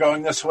know, they're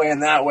going this way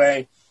and that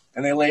way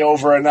and they lay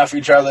over enough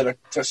each other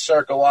to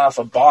circle off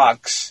a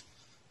box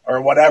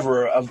or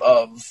whatever of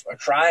a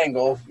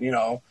triangle, you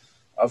know,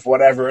 of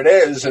whatever it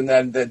is, and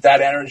then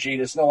that energy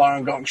is no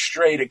longer going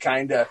straight. It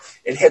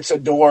hits a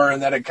door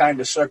and then it kind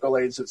of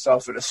circulates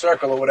itself in a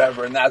circle or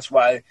whatever, and that's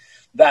why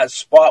that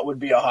spot would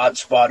be a hot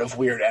spot of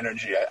weird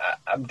energy.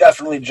 I'm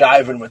definitely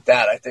jiving with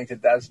that. I think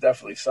that's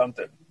definitely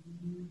something.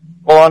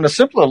 Well, on a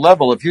simpler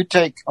level, if you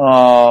take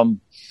the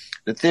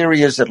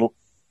theory is that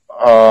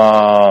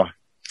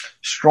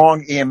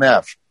strong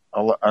EMF,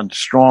 a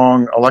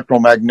strong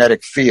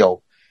electromagnetic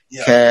field,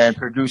 can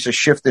produce a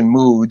shift in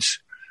moods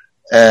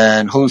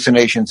and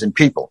hallucinations in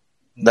people.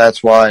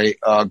 That's why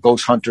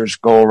ghost hunters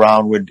go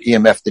around with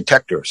EMF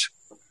detectors.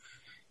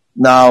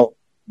 Now,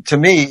 to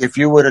me, if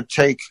you were to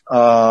take,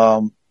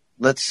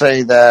 let's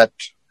say that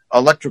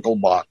electrical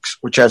box,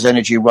 which has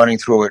energy running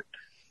through it,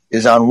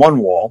 is on one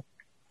wall.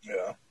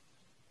 Yeah.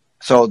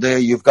 So there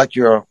you've got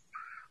your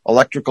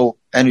electrical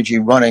energy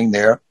running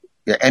there,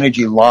 your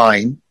energy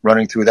line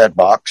running through that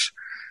box.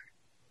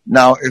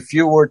 Now, if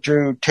you were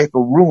to take a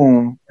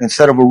room,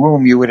 instead of a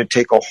room, you were to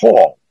take a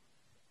hall.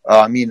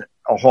 A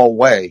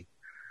hallway.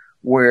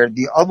 where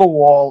the other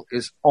wall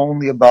is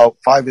only about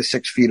 5 or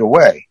 6 feet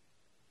away.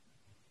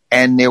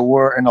 And there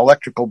were an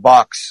electrical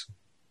box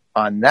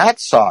on that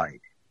side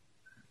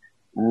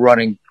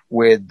running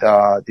with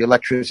the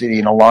electricity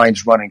and the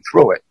lines running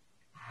through it.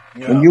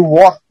 Yeah.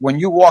 When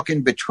you walk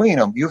in between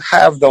them, you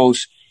have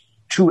those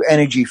two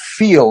energy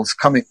fields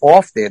coming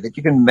off there that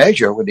you can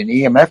measure with an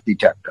EMF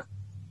detector.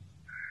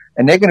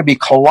 And they're going to be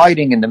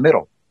colliding in the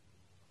middle.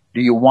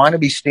 Do you want to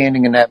be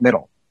standing in that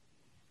middle?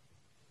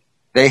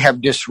 They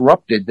have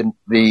disrupted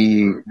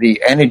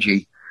the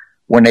energy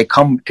when they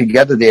come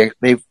together there.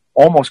 They've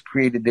almost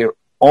created their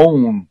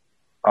own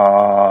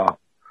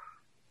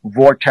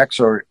vortex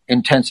or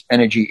intense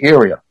energy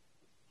area.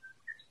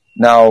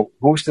 Now,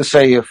 who's to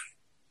say if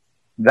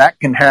that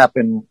can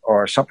happen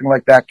or something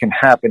like that can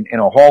happen in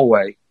a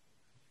hallway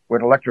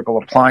with electrical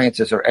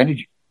appliances or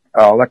energy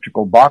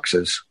electrical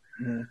boxes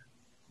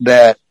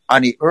that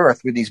on the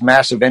earth with these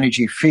massive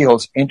energy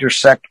fields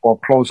intersect or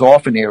close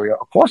off an area?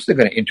 Of course they're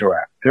going to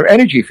interact. They're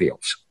energy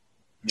fields.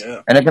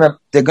 Yeah. And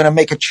they're going to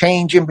make a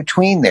change in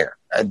between there.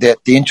 The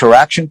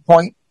interaction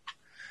point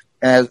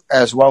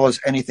as well as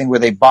anything where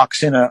they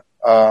box in a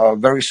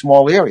very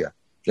small area.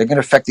 They're going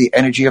to affect the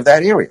energy of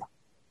that area.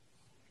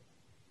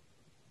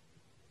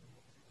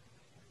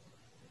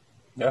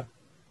 Yeah,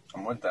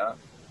 I'm with that.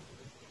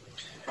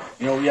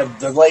 We have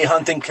the lay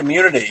hunting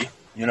community,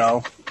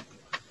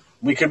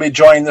 We could be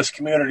joining this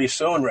community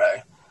soon,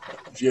 Ray,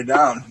 if you're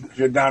down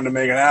to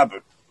make it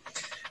happen.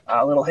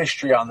 A little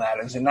history on that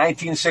is in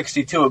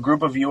 1962, a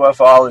group of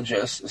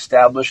ufologists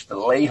established the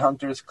Lay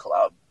Hunters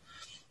Club.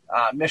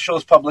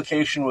 Mitchell's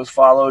publication was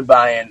followed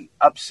by an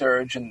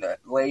upsurge in the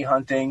lay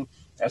hunting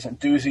as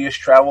enthusiasts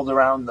traveled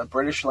around the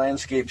British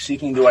landscape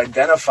seeking to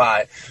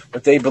identify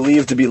what they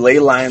believed to be ley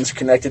lines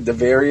connected to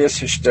various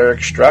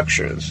historic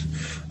structures.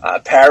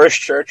 Parish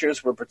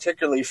churches were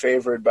particularly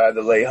favored by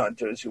the lay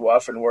hunters, who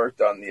often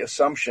worked on the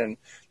assumption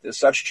that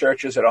such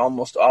churches had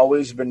almost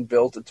always been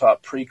built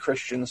atop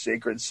pre-Christian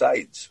sacred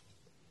sites.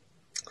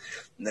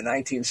 In the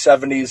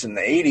 1970s and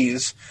the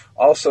 80s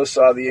also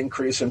saw the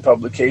increase in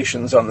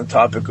publications on the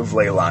topic of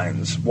ley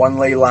lines. One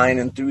ley line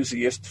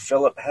enthusiast,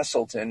 Philip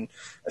Heselton,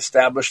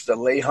 established the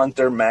Lay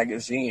Hunter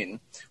magazine,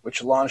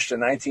 which launched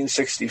in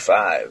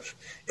 1965.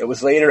 It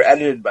was later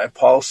edited by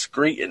Paul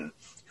Screeton,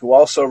 who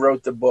also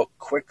wrote the book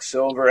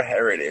Quicksilver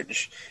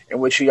Heritage, in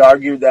which he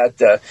argued that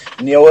the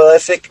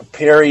Neolithic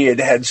period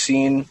had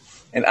seen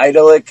an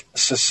idyllic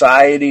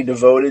society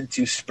devoted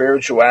to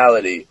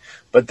spirituality,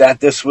 but that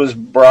this was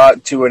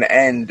brought to an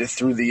end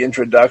through the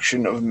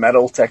introduction of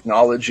metal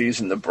technologies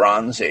in the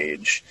Bronze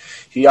Age.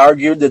 He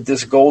argued that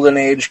this golden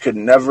age could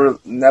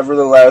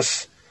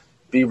nevertheless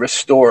be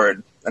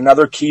restored.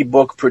 Another key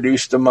book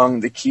produced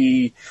among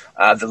the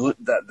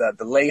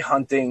lay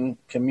hunting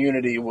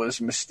community was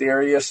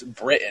Mysterious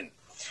Britain,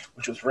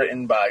 which was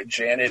written by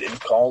Janet and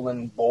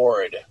Colin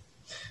Board.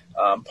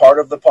 Part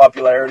of the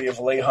popularity of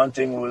lay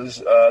hunting was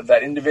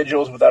that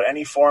individuals without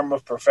any form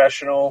of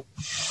professional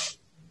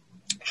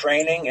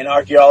training in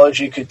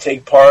archaeology could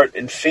take part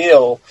and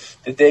feel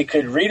that they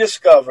could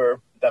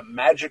rediscover the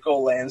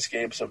magical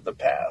landscapes of the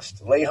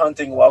past. Lay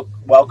hunting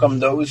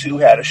welcomed those who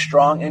had a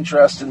strong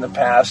interest in the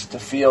past to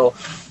feel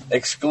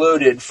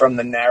excluded from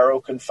the narrow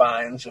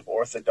confines of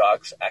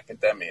orthodox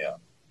academia.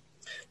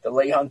 The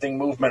lay hunting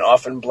movement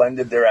often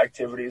blended their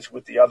activities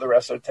with the other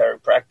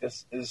esoteric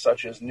practices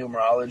such as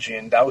numerology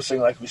and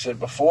dowsing, like we said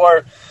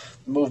before.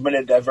 The movement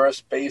had a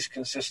diverse base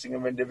consisting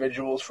of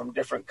individuals from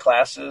different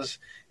classes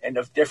and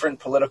of different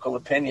political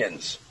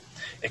opinions.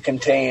 It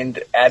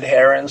contained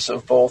adherents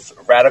of both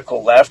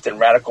radical left and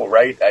radical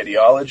right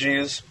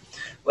ideologies.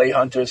 Lay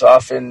hunters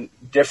often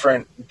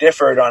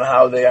differed on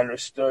how they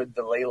understood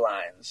the ley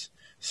lines.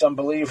 Some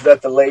believed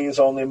that the lays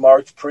only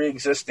marked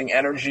pre-existing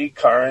energy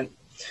current,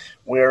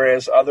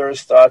 whereas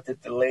others thought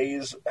that the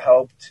lays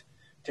helped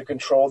to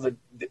control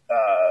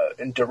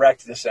and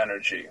direct this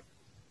energy.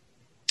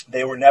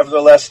 They were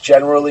nevertheless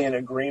generally in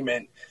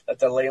agreement that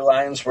the ley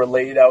lines were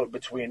laid out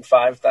between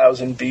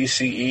 5000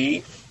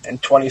 BCE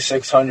and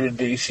 2600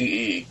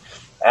 BCE,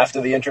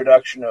 after the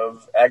introduction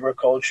of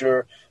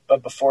agriculture,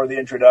 but before the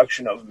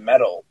introduction of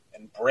metal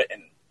in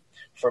Britain.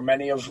 For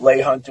many of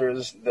lay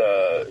hunters,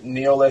 the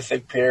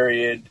Neolithic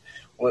period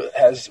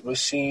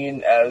was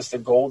seen as the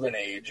golden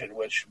age in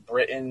which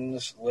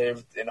Britons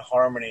lived in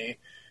harmony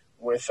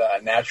with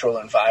a natural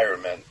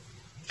environment.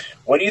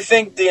 What do you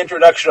think the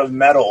introduction of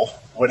metal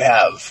would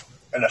have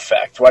an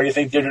effect? Why do you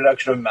think the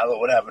introduction of metal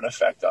would have an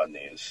effect on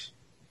these?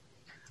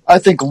 I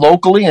think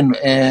locally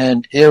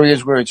and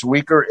areas where it's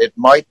weaker, it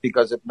might,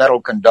 because metal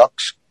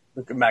conducts.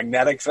 Like a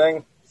magnetic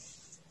thing?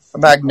 A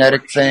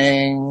magnetic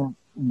thing.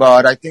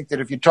 But I think that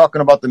if you're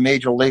talking about the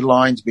major ley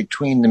lines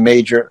between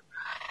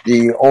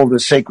the older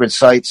sacred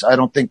sites, I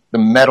don't think the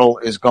metal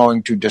is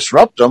going to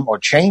disrupt them or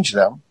change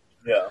them.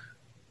 Yeah.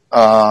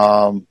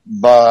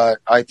 But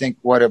I think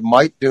what it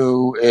might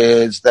do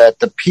is that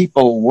the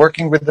people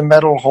working with the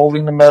metal,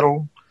 holding the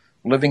metal,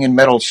 living in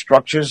metal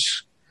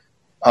structures,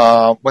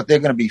 what they're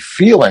going to be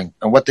feeling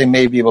and what they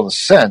may be able to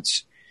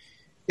sense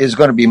is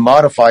going to be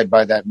modified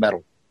by that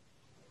metal.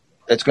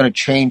 it's going to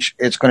change.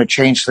 It's going to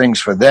change things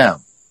for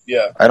them.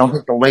 Yeah. I don't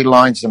think the ley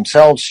lines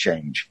themselves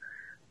change.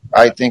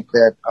 I think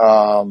that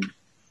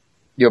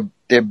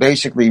they're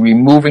basically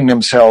removing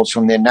themselves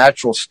from their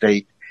natural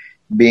state,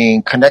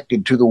 being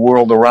connected to the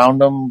world around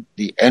them,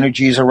 the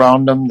energies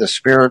around them, the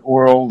spirit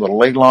world, the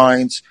ley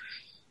lines.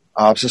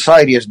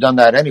 Society has done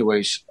that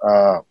anyways,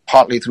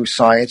 partly through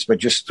science, but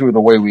just through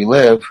the way we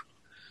live.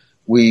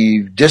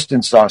 We've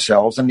distanced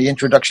ourselves, and the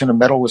introduction of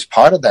metal was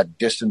part of that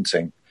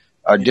distancing,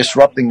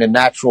 disrupting the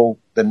natural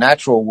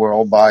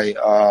world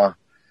by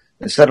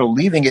instead of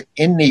leaving it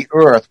in the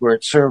earth where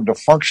it served a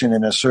function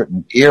in a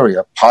certain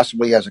area,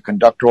 possibly as a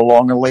conductor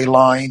along a ley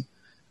line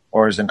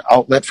or as an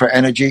outlet for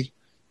energy.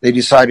 They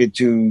decided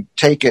to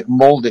take it,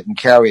 mold it, and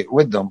carry it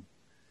with them.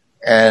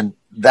 And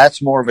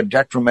that's more of a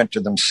detriment to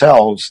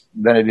themselves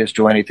than it is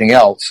to anything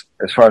else,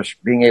 as far as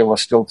being able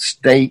to still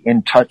stay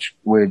in touch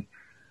with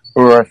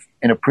Earth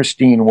in a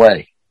pristine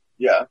way.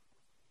 Yeah.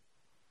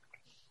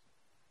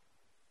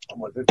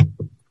 With it,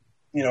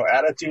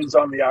 attitudes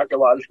on the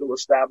archaeological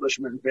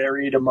establishment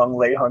varied among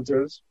lay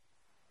hunters,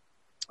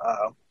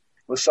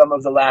 with some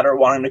of the latter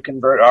wanting to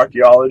convert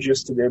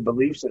archaeologists to their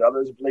beliefs and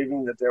others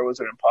believing that that was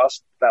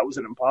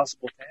an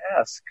impossible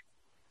task.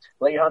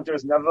 Lay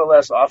hunters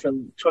nevertheless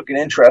often took an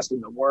interest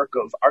in the work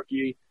of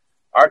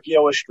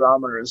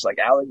archaeoastronomers like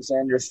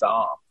Alexander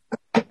Thom,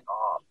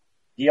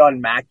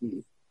 Eon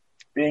Mackey,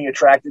 being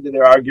attracted to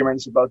their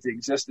arguments about the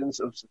existence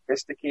of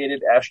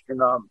sophisticated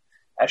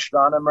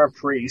astronomer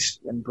priests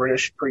in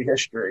British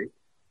prehistory,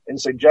 in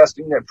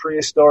suggesting that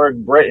prehistoric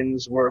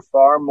Britons were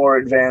far more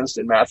advanced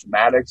in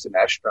mathematics and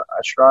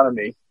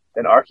astronomy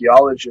than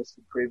archaeologists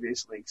had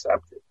previously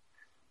accepted.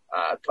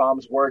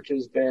 Tom's work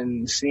has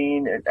been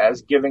seen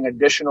as giving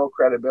additional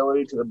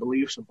credibility to the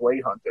beliefs of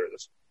lay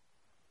hunters.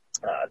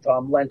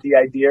 Tom lent the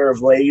idea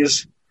of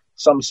lays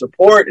some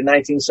support. In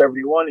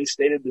 1971, he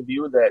stated the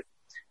view that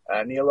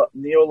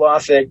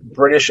Neolithic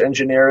British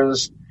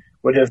engineers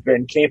would have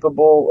been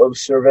capable of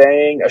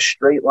surveying a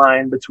straight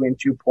line between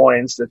 2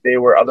 points that they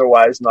were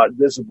otherwise not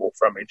visible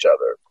from each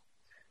other.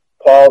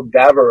 Paul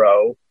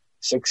Daverow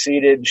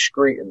succeeded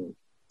Screeton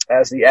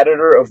as the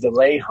editor of The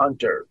Lay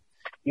Hunter.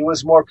 He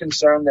was more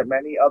concerned than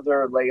many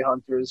other lay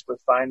hunters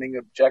with finding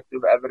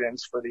objective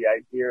evidence for the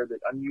idea that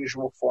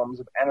unusual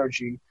forms of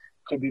energy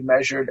could be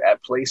measured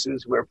at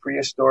places where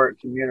prehistoric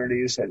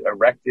communities had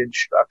erected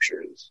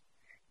structures.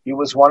 He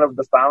was one of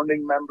the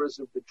founding members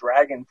of the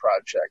Dragon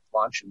Project,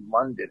 launched in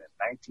London in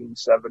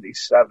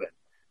 1977,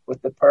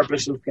 with the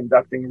purpose of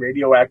conducting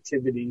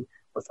radioactivity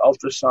with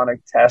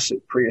ultrasonic tests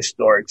at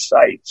prehistoric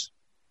sites,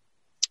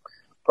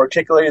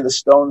 particularly the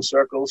stone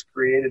circles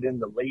created in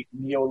the late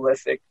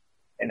Neolithic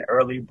and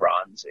early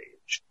Bronze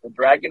Age. The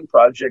Dragon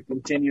Project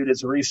continued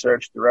its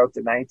research throughout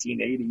the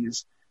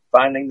 1980s,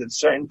 finding that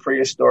certain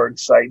prehistoric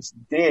sites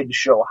did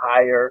show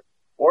higher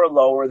or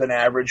lower than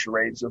average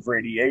rates of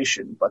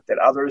radiation, but that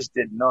others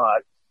did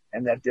not,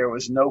 and that there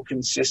was no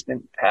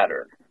consistent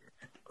pattern.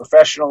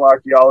 Professional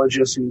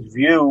archaeologists whose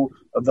view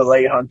of the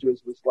lay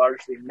hunters was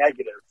largely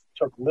negative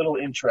took little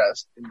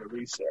interest in the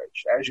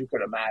research, as you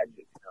could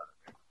imagine.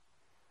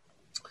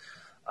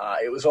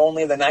 It was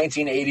only in the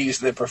 1980s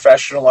that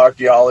professional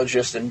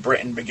archaeologists in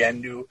Britain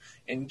began to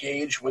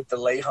engage with the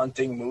lay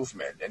hunting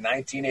movement. In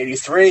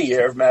 1983,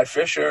 year of Matt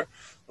Fisher,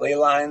 Ley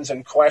Lines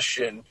in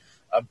Question,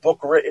 a book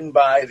written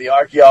by the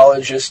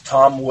archaeologist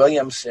Tom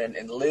Williamson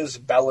and Liz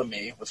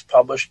Bellamy, was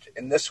published.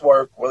 In this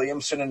work,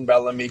 Williamson and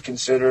Bellamy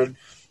considered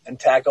and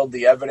tackled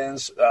the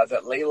evidence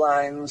that ley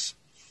lines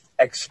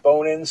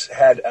exponents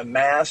had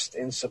amassed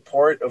in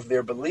support of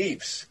their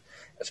beliefs.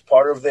 As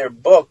part of their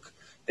book,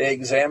 they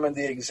examined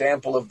the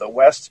example of the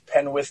West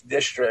Penwith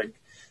district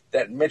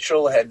that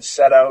Mitchell had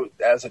set out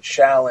as a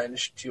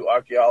challenge to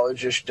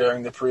archaeologists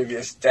during the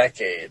previous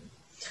decade.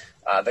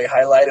 They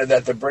highlighted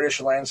that the British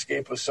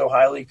landscape was so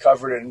highly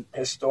covered in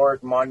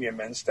historic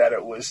monuments that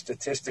it was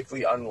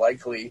statistically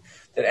unlikely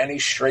that any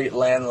straight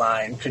land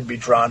line could be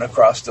drawn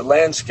across the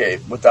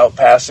landscape without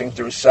passing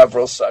through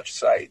several such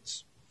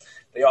sites.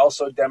 They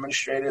also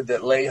demonstrated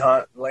that lay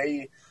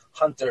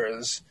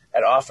hunters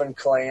had often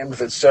claimed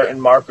that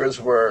certain markers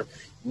were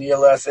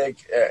Neolithic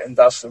and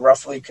thus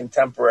roughly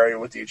contemporary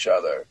with each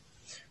other.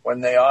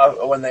 When they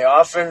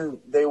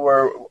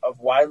were of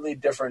widely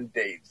different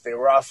dates. They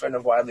were often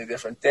of widely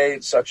different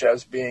dates, such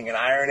as being an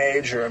Iron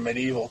Age or a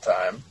medieval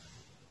time.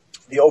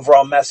 The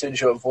overall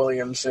message of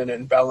Williamson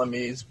and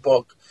Bellamy's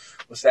book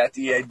was that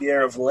the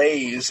idea of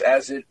lays,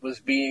 as it was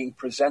being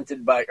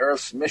presented by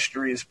Earth's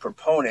Mysteries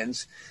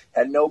proponents,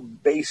 had no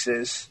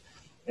basis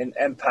in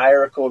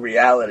empirical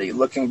reality.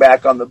 Looking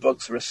back on the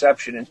book's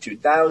reception in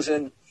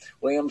 2000,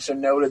 Williamson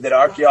noted that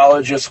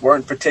archaeologists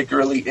weren't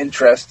particularly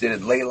interested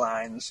in ley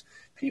lines.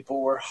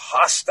 People were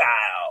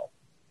hostile.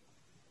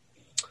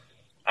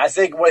 I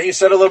think what he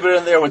said a little bit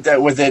in there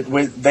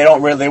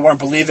they weren't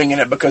believing in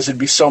it because it'd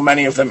be so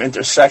many of them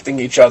intersecting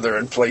each other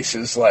in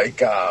places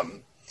like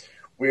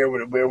where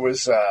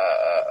was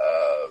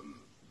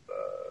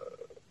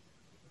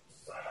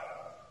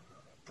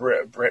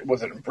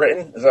was it in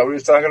Britain? Is that what he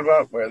was talking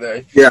about? Where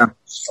they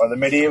or the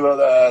medieval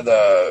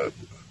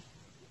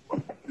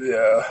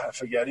Yeah, I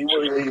forget.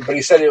 But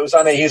he said it was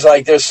on it. He's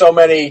like, there's so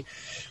many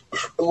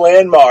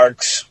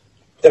landmarks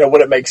that it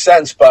wouldn't make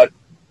sense, but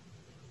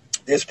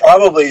there's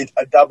probably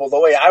a double. The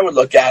way I would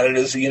look at it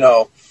is, you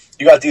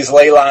got these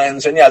ley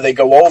lines, and yeah, they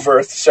go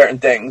over certain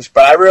things.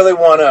 But I really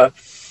want to,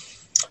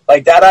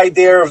 like, that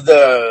idea of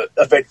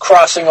it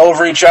crossing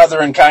over each other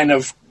and kind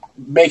of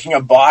making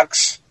a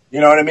box. You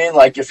know what I mean?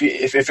 Like if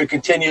it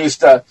continues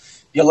to,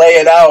 you lay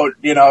it out,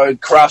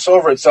 it cross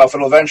over itself,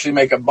 it'll eventually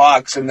make a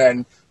box, and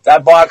then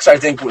that box, I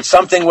think,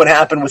 something would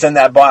happen within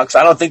that box.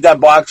 I don't think that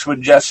box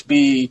would just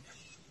be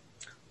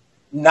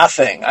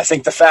nothing. I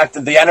think the fact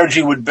that the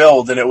energy would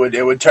build and it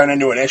would turn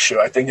into an issue.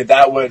 I think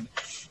that would,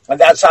 and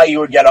that's how you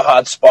would get a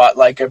hot spot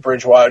like a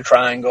Bridgewater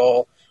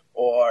Triangle,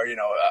 or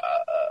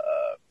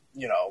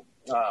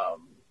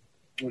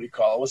what do you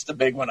call it? What's the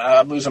big one?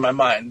 I'm losing my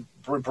mind.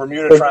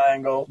 Bermuda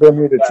Triangle.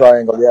 Bermuda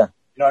Triangle, yeah.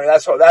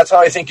 That's how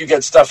I think you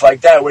get stuff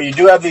like that, where you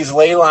do have these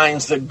ley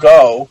lines that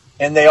go,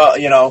 and they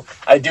all,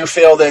 I do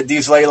feel that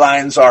these ley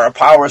lines are a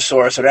power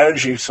source, an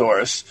energy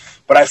source,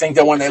 but I think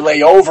that when they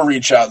lay over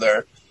each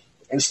other,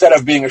 instead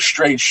of being a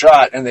straight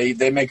shot and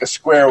they make a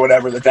square or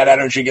whatever, that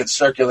energy gets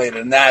circulated,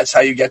 and that's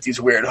how you get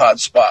these weird hot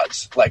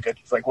spots, like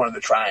one of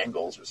the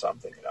triangles or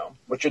something,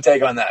 What's your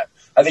take on that?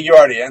 I think you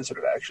already answered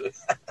it, actually.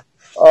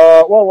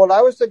 Well, what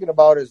I was thinking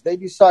about is they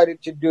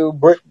decided to do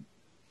Britain.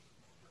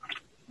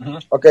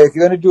 Mm-hmm. Okay, if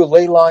you're going to do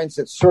ley lines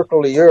that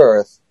circle the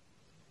Earth,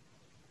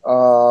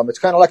 it's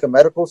kind of like a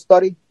medical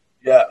study.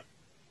 Yeah.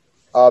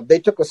 They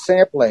took a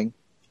sampling,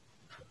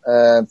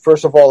 and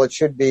first of all, it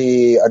should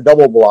be a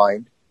double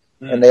blind,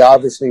 and they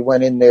obviously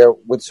went in there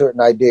with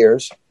certain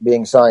ideas,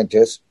 being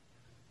scientists,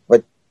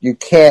 but you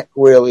can't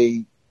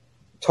really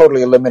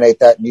totally eliminate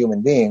that in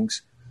human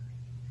beings.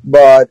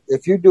 But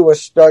if you do a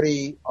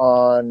study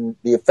on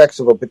the effects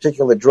of a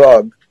particular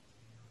drug,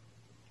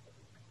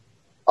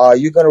 are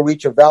you going to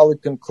reach a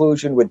valid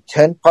conclusion with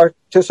 10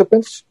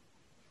 participants?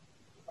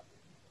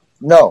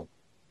 No,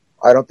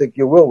 I don't think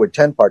you will with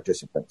 10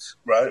 participants.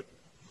 Right.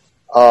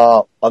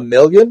 1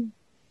 million,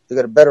 you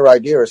got a better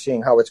idea of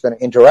seeing how it's going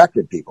to interact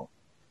with people.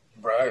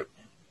 Right.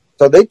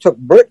 So they took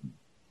Britain.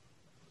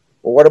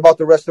 Well, what about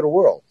the rest of the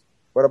world?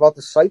 What about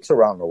the sites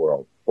around the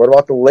world? What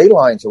about the ley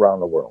lines around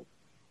the world?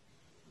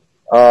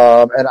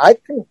 And I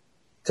think,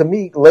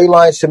 ley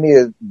lines to me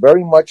is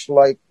very much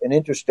like an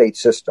interstate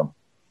system.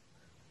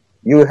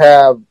 You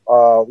have,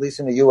 at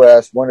least in the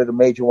U.S., one of the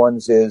major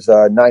ones is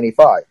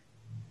 95.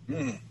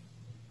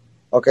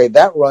 Okay,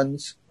 that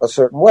runs a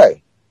certain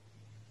way.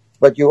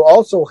 But you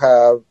also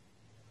have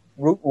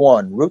Route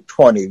 1, Route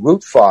 20,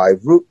 Route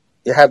 5,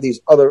 you have these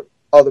other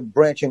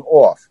branching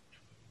off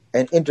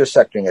and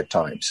intersecting at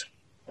times.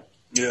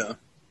 Yeah.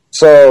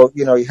 So,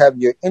 you have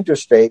your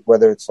interstate,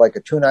 whether it's like a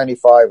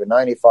 295, a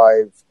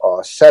 95,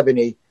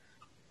 70.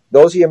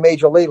 Those are your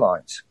major ley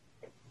lines.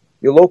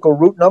 Your local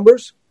route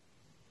numbers,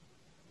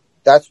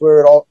 that's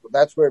where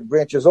it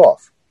branches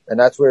off. And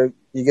that's where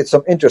you get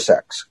some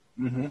intersects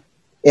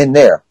in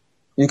there.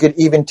 You could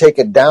even take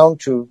it down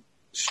to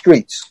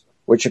streets,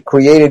 which are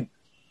created.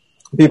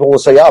 People will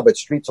say, but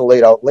streets are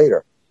laid out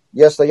later.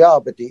 Yes, they are,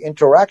 but the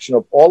interaction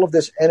of all of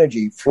this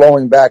energy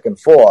flowing back and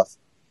forth,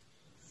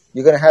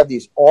 you're going to have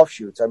these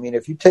offshoots. I mean,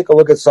 if you take a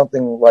look at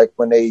something like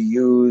when they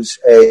use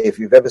if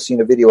you've ever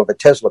seen a video of a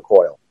Tesla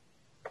coil,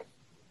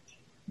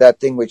 that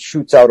thing which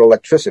shoots out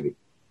electricity.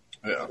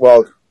 Yeah.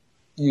 Well,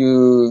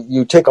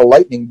 you take a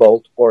lightning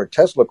bolt or a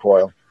Tesla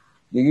coil,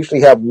 you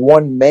usually have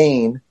one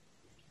main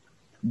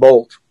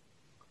bolt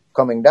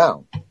coming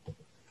down.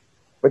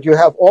 But you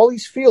have all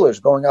these feelers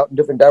going out in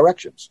different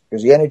directions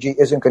because the energy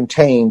isn't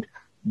contained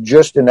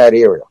just in that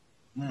area.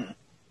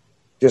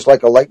 Just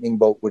like a lightning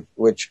bolt,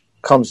 which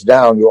comes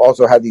down, you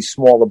also have these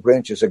smaller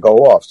branches that go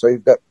off. So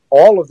you've got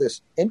all of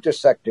this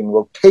intersecting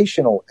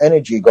rotational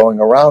energy going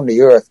around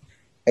the Earth,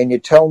 and you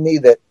tell me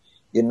that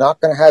you're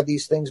not going to have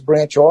these things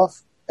branch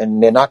off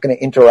and they're not going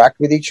to interact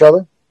with each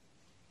other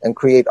and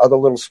create other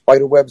little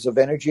spider webs of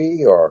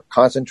energy or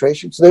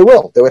concentrations? They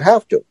will. They would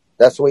have to.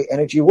 That's the way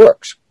energy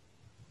works.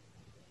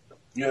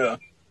 Yeah.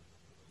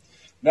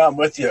 No, I'm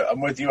with you.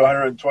 I'm with you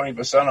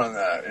 120% on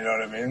that. You know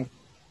what I mean?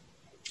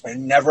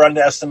 And never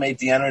underestimate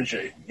the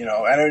energy.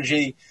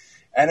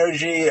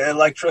 Energy,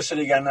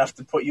 electricity got enough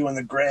to put you in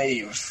the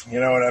grave. You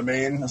know what I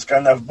mean? It's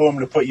got enough boom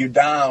to put you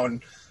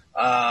down.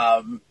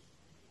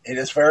 It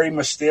is very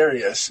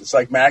mysterious. It's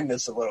like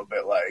magnets a little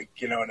bit, like,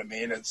 you know what I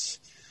mean? It's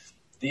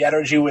the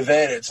energy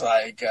within. It's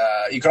like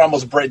you can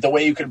almost break the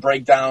way you can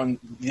break down,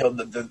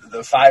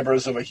 the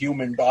fibers of a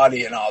human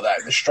body and all that,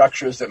 the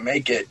structures that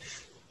make it.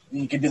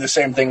 You can do the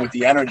same thing with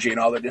the energy and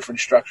all the different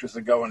structures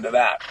that go into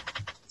that.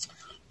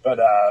 But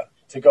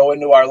to go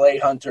into our lay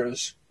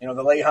hunters, the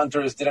lay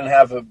hunters didn't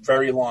have a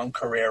very long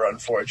career,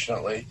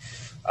 unfortunately.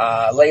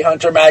 Lay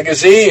Hunter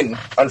magazine,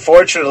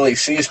 unfortunately,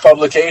 ceased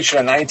publication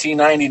in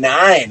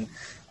 1999.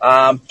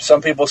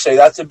 Some people say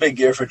that's a big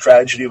year for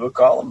tragedy with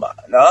Columbine.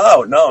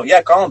 No,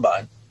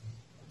 Columbine.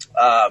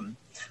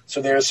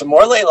 So there's some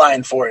more ley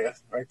line for you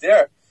right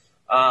there.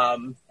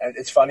 And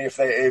it's funny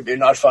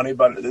not funny,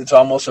 but it's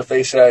almost if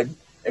they said,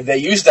 if they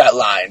use that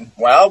line.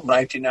 Well,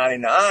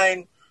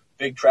 1999,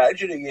 big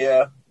tragedy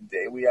here.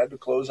 We had to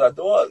close our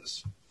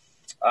doors.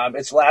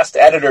 Its last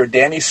editor,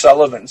 Danny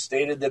Sullivan,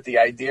 stated that the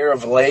idea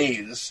of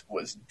Lays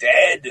was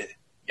dead.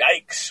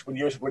 Yikes! When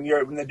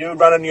the dude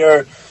running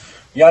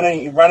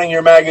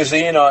your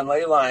magazine on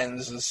ley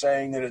lines is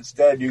saying that it's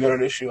dead, you got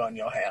an issue on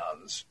your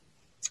hands.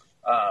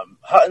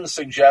 Hutton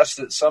suggests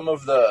that some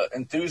of the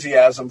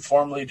enthusiasm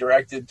formerly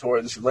directed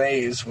towards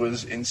Lays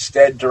was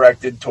instead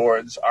directed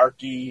towards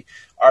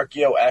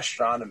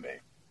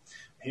archaeoastronomy.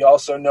 He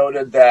also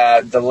noted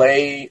that the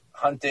ley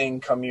hunting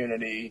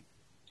community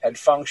had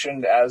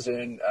functioned as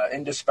an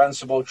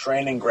indispensable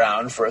training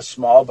ground for a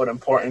small but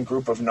important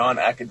group of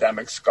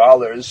non-academic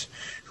scholars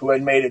who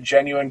had made a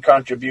genuine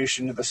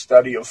contribution to the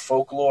study of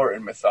folklore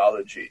and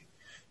mythology.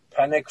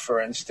 Pennock, for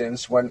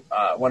instance, went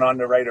on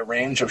to write a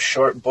range of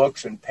short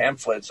books and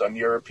pamphlets on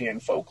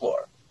European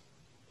folklore.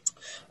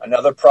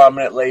 Another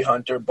prominent ley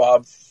hunter,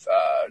 Bob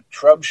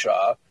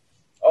Trubshaw,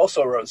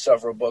 also wrote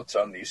several books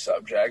on these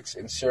subjects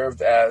and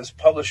served as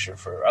publisher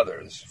for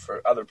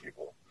other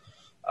people.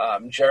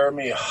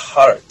 Jeremy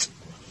Hart,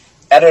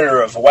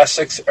 editor of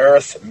Wessex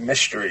Earth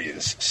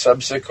Mysteries,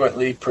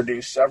 subsequently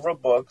produced several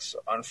books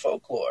on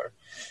folklore.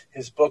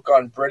 His book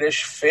on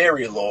British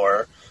fairy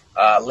lore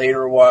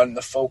later won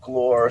the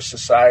Folklore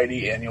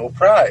Society annual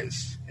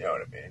prize. You know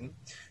what I mean?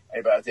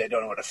 Anybody out there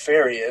don't know what a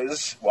fairy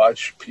is,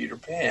 watch Peter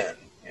Pan.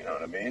 You know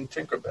what I mean?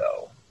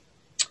 Tinkerbell.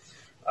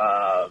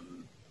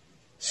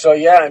 So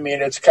yeah, I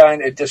mean,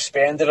 it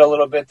disbanded a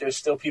little bit. There's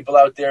still people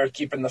out there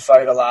keeping the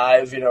fight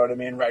alive, you know what I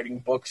mean, writing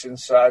books and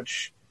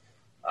such.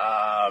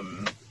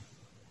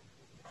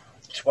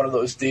 It's one of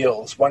those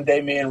deals. One day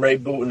me and Ray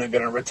Booten are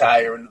going to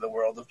retire into the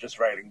world of just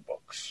writing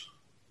books.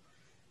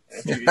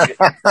 Maybe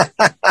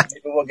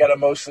we'll get a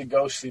mostly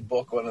ghostly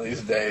book one of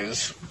these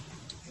days.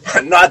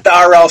 Not the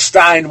R.L.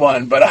 Stein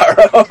one, but our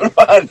own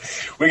one.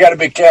 We got to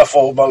be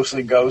careful,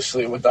 mostly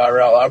ghostly, with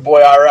R.L. Our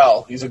boy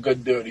R.L. He's a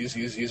good dude.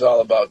 He's all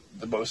about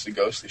the mostly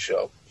ghostly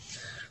show.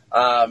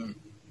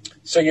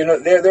 So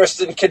they're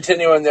still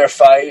continuing their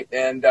fight,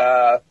 and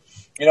a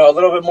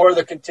little bit more of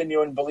the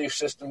continuing belief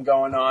system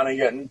going on.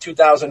 Again, in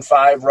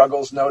 2005,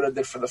 Ruggles noted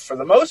that for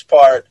the most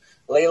part,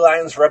 ley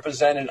lines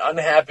represent an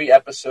unhappy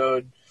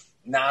episode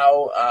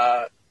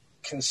now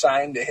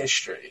consigned to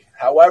history.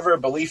 However,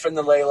 belief in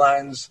the ley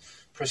lines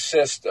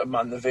persist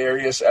among the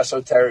various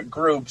esoteric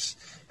groups,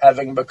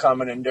 having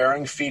become an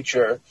enduring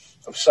feature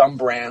of some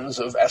brands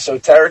of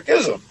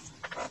esotericism.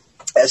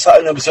 As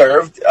Hutton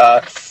observed,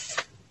 a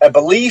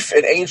belief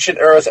in ancient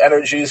earth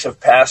energies have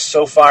passed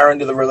so far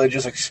into the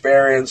religious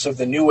experience of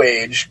the New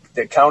Age,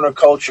 the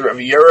counterculture of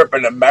Europe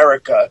and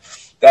America,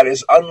 that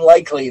is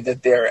unlikely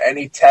that there are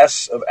any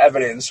tests of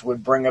evidence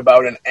would bring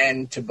about an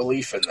end to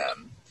belief in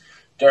them.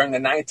 During the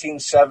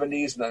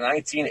 1970s and the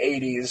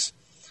 1980s,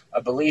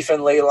 a belief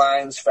in ley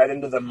lines fed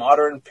into the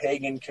modern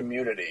pagan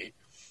community.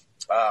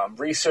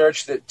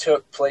 Research that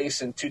took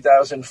place in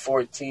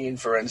 2014,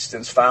 for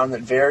instance, found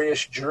that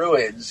various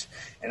druids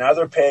and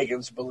other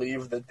pagans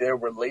believed that there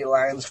were ley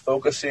lines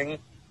focusing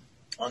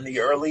on the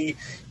early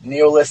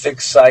Neolithic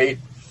site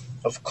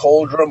of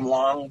Coldrum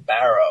Long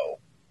Barrow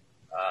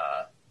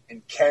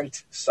in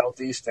Kent,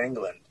 southeast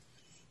England.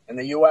 In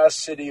the U.S.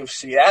 city of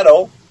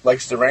Seattle,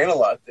 likes to rain a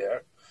lot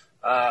there,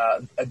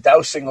 a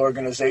dowsing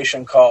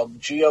organization called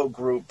Geo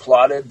Group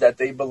plotted that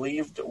they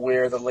believed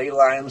were the ley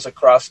lines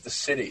across the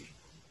city.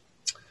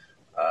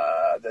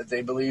 That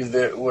they believed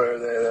that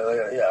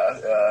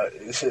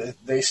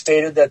they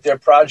stated that their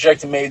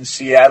project made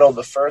Seattle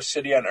the first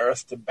city on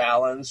Earth to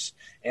balance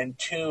and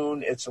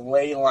tune its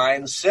ley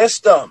line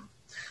system.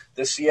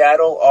 The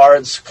Seattle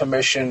Arts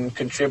Commission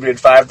contributed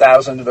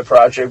 $5,000 to the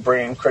project,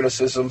 bringing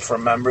criticism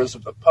from members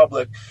of the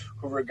public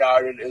who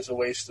regarded it as a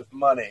waste of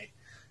money.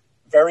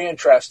 Very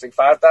interesting.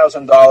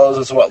 $5,000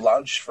 is what,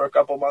 lunch for a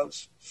couple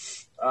months?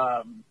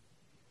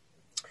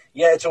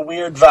 Yeah, it's a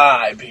weird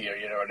vibe here,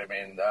 you know what I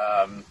mean?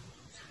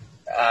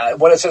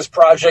 When it says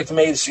project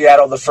made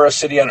Seattle the first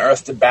city on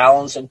Earth to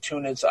balance and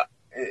tune its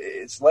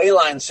ley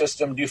line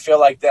system, do you feel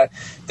like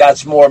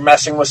that's more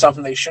messing with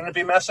something they shouldn't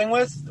be messing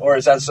with? Or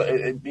is that,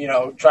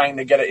 trying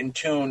to get it in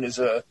tune is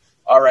a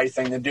all right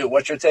thing to do?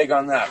 What's your take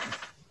on that?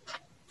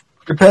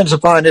 Depends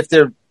upon if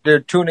they're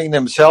tuning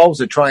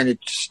themselves or trying to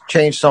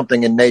change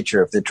something in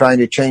nature. If they're trying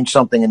to change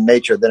something in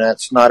nature, then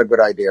that's not a good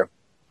idea.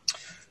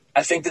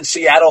 I think that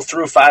Seattle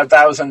threw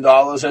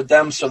 $5,000 at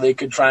them so they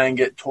could try and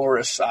get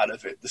tourists out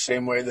of it, the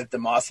same way that the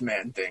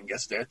Mothman thing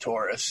gets their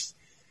tourists.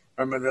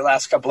 Remember the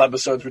last couple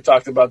episodes we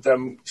talked about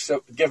them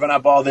giving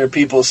up all their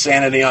people's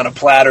sanity on a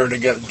platter to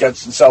get and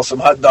sell some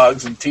hot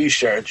dogs and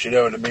T-shirts, you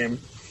know what I mean?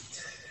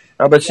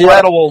 But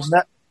Seattle will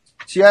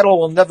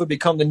never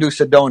become the new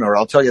Sedona,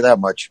 I'll tell you that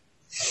much.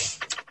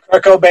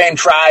 Kurt Cobain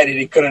tried it.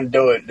 He couldn't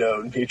do it,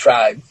 dude. He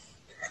tried.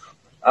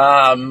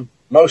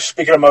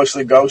 Speaking of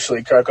mostly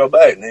ghostly, Kurt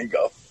Cobain. There you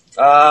go.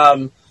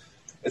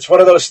 It's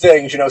one of those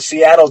things,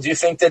 Seattle, do you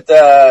think that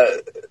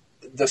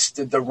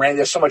the rain,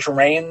 there's so much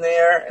rain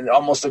there and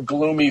almost a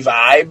gloomy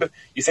vibe,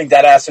 you think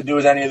that has to do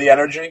with any of the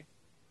energy?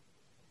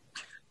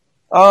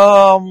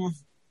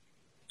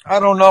 I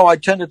don't know. I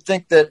tend to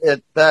think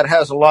that that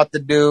has a lot to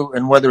do,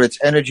 and whether it's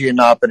energy or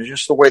not, but it's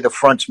just the way the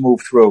fronts move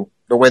through,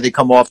 the way they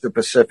come off the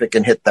Pacific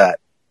and hit that.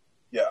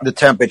 Yeah. The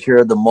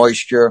temperature, the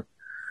moisture.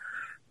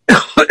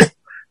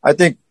 I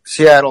think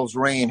Seattle's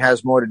rain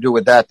has more to do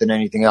with that than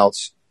anything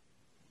else.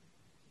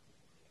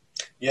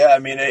 Yeah, I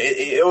mean,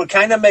 it would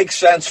kind of make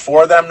sense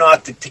for them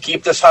not to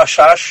keep this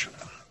hush-hush.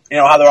 You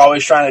know, how they're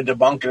always trying to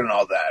debunk it and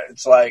all that.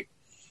 It's like,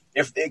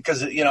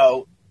 because, you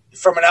know,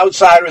 from an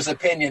outsider's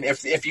opinion,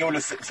 if you were to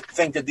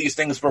think that these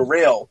things were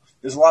real,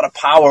 there's a lot of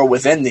power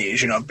within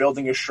these, you know,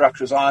 building your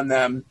structures on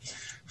them,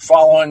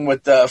 following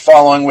with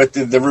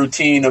the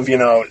routine of, you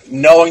know,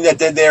 knowing that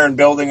they're there and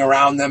building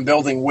around them,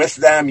 building with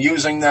them,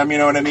 using them, you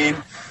know what I mean?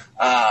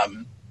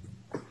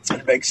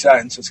 It makes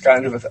sense. It's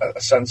kind of a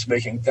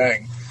sense-making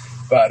thing.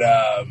 But,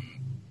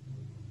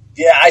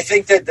 yeah, I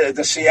think that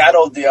the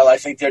Seattle deal, I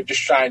think they're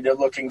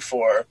looking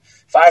for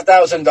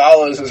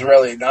 $5,000 is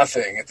really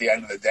nothing at the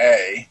end of the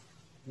day.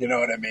 You know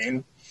what I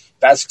mean?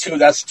 That's two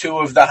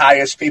of the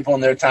highest people in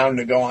their town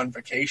to go on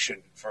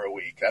vacation for a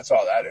week. That's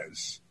all that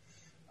is.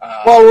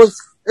 Well,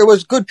 it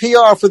was good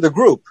PR for the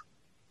group.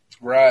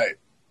 Right.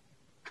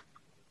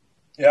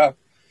 Yeah.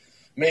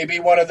 Maybe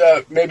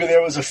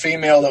there was a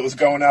female that was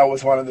going out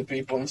with one of the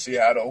people in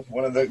Seattle,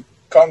 one of the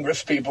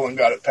Congress people, and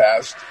got it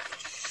passed.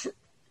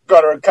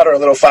 Cut her a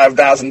little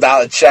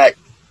 $5,000 check.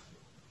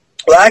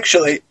 Well,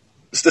 actually,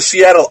 it's the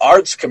Seattle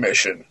Arts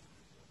Commission.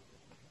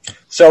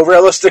 So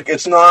realistic,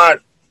 it's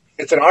not.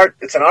 It's an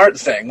art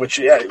thing, which,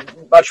 yeah,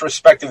 much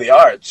respect to the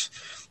arts,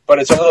 but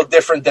it's a little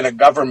different than a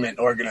government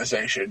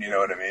organization. You know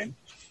what I mean?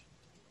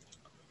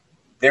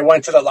 They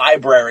went to the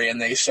library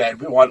and they said,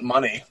 "We want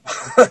money."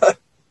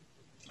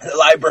 The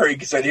library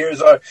said,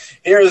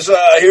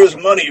 "Here's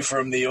money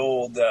from the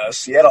old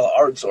Seattle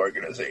Arts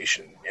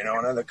Organization." You know,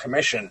 and the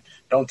commission,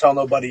 don't tell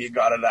nobody you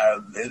got it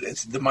out.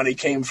 It's the money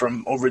came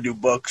from overdue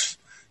books.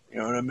 You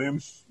know what I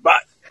mean?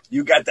 But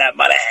you got that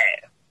money.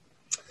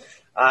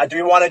 Do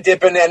we want to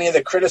dip into any of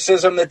the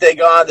criticism that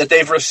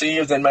they've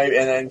received, and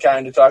then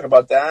kind of talk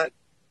about that?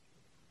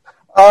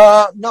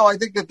 No, I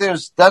think that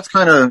that's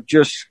kind of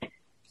just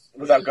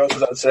goes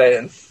without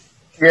saying.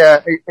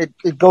 Yeah,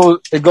 it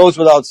goes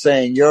without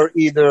saying. You're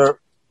either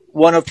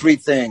one of three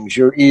things.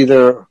 You're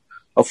either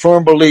a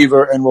firm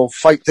believer and will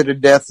fight to the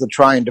death to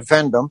try and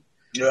defend them.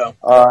 Yeah.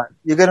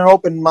 You get an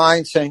open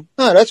mind saying,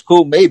 "Oh, that's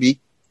cool,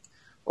 maybe,"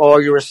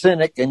 or you're a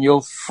cynic and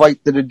you'll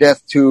fight to the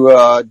death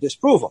to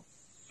disprove them.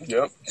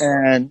 Yep.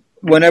 And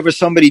whenever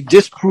somebody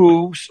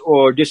disproves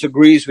or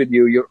disagrees with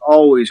you, you're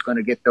always going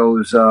to get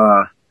those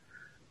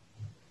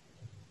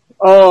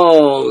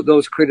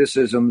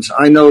criticisms.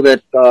 I know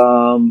that,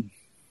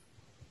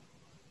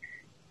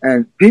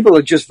 and people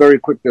are just very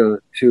quick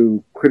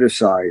to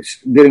criticize,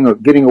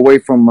 getting away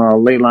from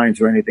ley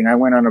lines or anything. I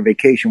went on a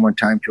vacation one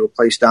time to a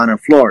place down in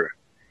Florida.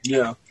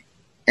 Yeah.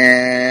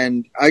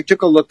 And I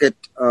took a look at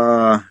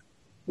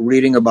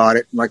reading about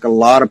it. Like a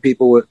lot of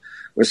people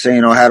were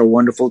saying, I had a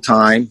wonderful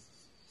time.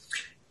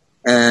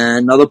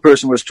 And another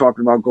person was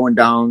talking about going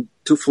down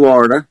to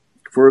Florida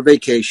for a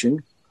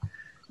vacation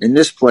in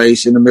this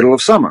place in the middle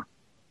of summer.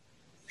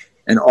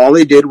 And all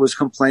they did was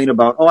complain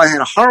about, I had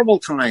a horrible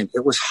time.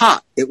 It was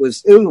hot. It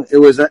was, and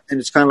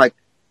it's kind of like,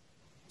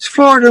 it's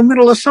Florida in the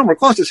middle of summer. Of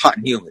course it's hot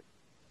and humid.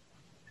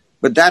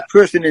 But that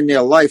person in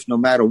their life, no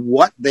matter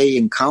what they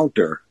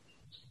encounter,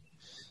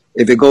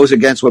 if it goes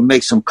against what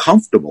makes them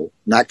comfortable,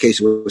 in that case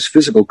it was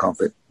physical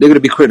comfort, they're going to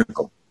be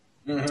critical.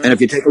 Mm-hmm. And if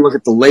you take a look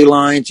at the ley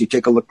lines, you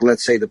take a look,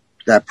 let's say,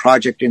 that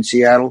project in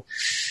Seattle,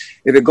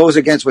 if it goes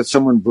against what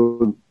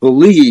someone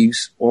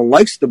believes or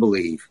likes to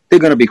believe, they're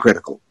going to be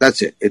critical.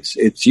 That's it.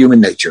 It's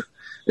human nature.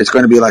 It's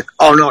going to be like,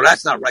 oh, no,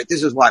 that's not right.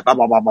 This is why, blah,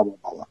 blah, blah, blah, blah,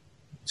 blah.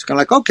 It's kind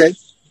of like, okay,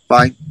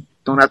 fine.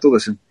 Don't have to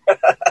listen.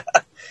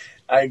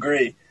 I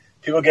agree.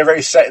 People get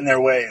very set in their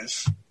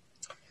ways.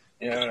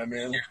 You know what I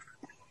mean?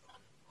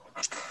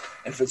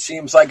 If it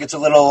seems like it's a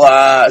little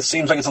out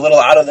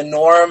of the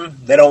norm,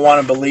 they don't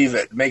want to believe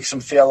it. It makes them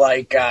feel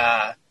like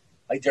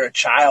they're a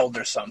child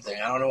or something.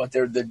 I don't know what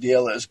their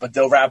deal is, but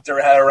they'll wrap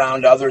their head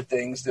around other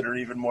things that are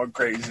even more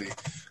crazy.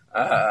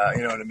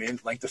 You know what I mean?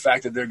 Like the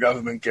fact that their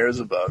government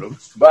cares about them.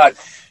 But,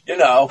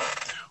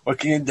 what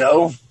can you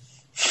do?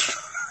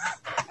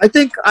 I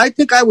think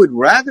I would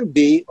rather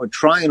be or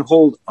try and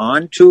hold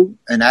on to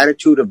an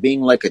attitude of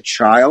being like a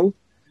child.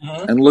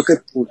 Mm-hmm.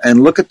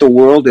 and look at the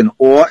world in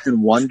awe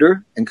and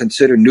wonder and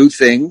consider new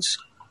things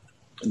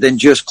than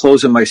just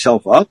closing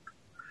myself up.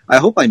 I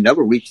hope I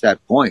never reach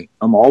that point.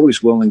 I'm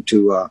always willing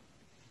to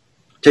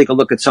take a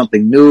look at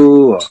something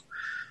new, or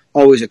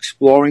always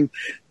exploring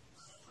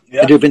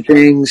different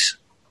things.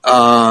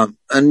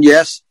 And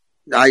yes,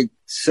 I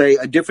say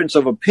a difference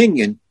of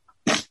opinion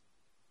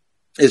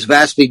is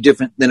vastly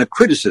different than a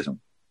criticism.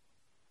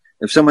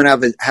 If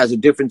someone has a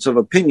difference of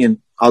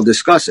opinion, I'll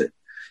discuss it.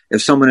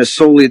 If someone is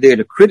solely there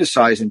to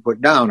criticize and put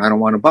down, I don't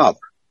want to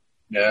bother.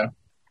 Yeah.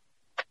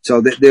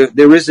 So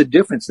there is a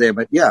difference there.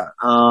 But yeah,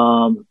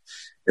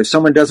 if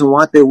someone doesn't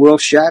want their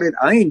world shattered,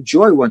 I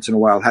enjoy once in a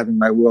while having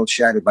my world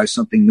shattered by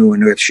something new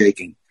and earth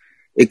shaking.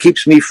 It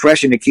keeps me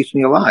fresh and it keeps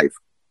me alive.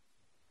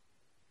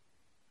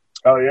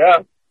 Oh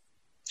yeah,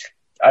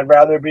 I'd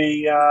rather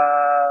be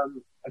a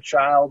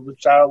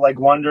childlike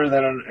wonder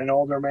than an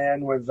older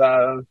man with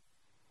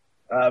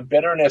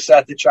bitterness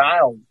at the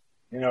child.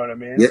 You know what I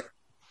mean? Yeah,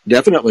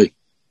 definitely.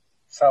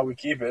 That's how we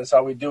keep it. That's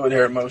how we do it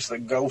here at Mostly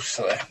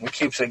Ghostly. We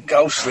keep it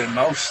ghostly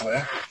mostly.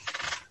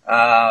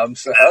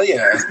 So hell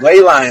yeah,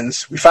 ley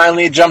lines. We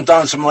finally jumped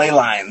on some ley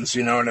lines.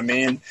 You know what I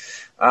mean?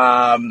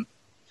 And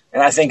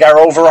I think our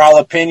overall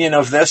opinion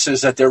of this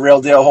is that they're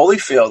real deal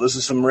Holyfield. This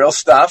is some real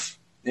stuff.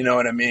 You know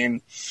what I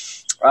mean?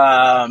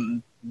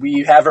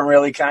 We haven't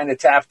really kind of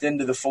tapped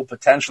into the full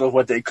potential of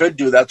what they could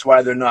do. That's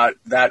why they're not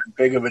that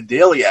big of a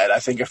deal yet. I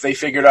think if they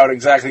figured out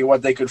exactly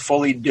what they could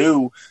fully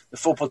do, the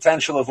full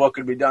potential of what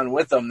could be done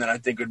with them, then I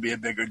think it would be a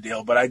bigger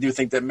deal. But I do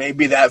think that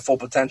maybe that full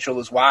potential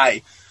is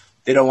why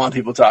they don't want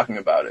people talking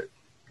about it.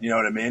 You know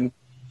what I mean?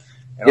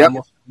 And yep.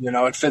 Almost,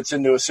 it fits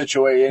into a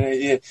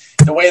situation.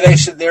 The way they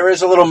said, there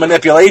is a little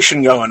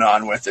manipulation going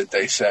on with it,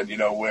 they said,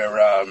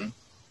 where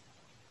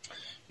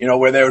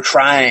they were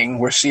trying,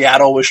 where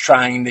Seattle was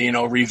trying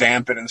to,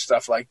 revamp it and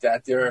stuff like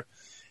that. There's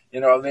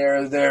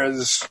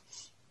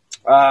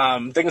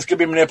things could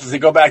be manipulated. They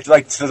go back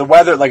to the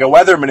weather, like a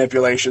weather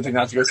manipulation thing,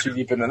 not to go too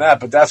deep into that,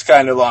 but that's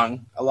kind of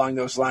along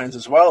those lines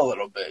as well a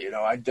little bit.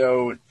 I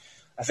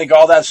think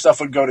all that stuff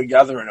would go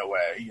together in a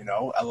way,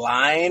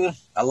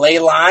 a ley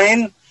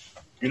line,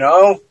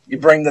 you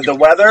bring the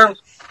weather,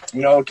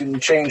 it can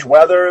change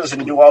weathers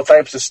and do all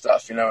types of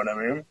stuff, you know what I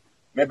mean?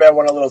 Maybe I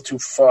went a little too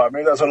far.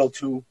 Maybe that was a little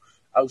too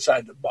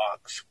outside the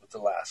box with the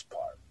last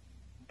part.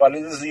 But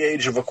it is the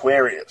age of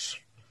Aquarius,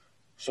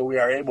 so we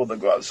are able to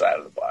go outside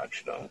of the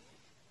box,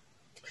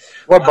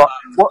 What box?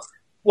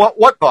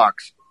 What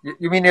box?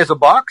 You mean there's a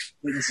box?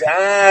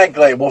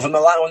 Exactly. Well, from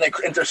the line when they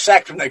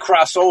intersect and they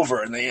cross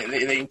over and they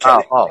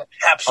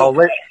have some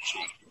energy.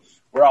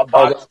 We're all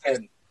boxed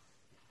in.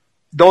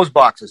 Those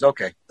boxes,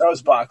 okay.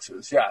 Those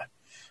boxes, yeah.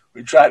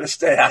 We try to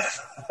stay out.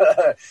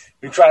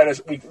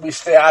 We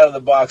stay out of the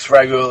box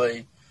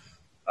regularly.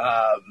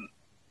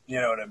 You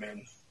know what I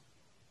mean?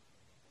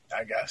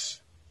 I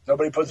guess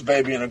nobody puts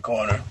baby in a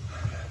corner.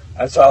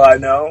 That's all I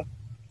know.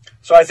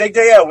 So I think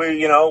that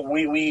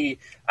we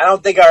I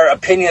don't think our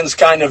opinions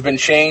kind of been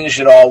changed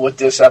at all with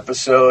this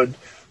episode.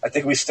 I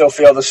think we still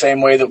feel the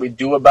same way that we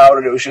do about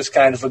it. It was just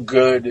kind of a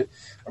good,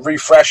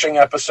 refreshing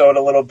episode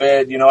a little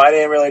bit. I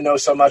didn't really know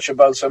so much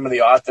about some of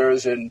the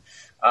authors and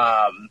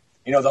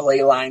the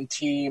ley line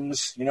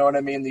teams. You know what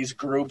I mean? These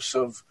groups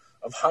of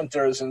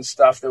hunters and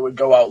stuff that would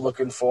go out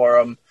looking for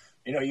them.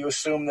 You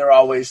assume they're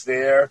always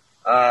there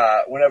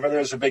whenever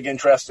there's a big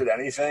interest in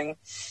anything.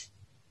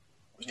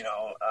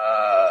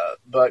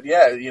 But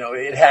yeah,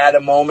 it had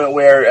a moment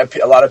where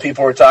a lot of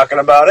people were talking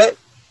about it,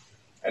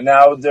 and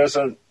now there's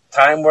a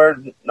time where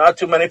not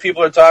too many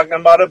people are talking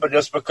about it, but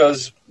just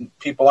because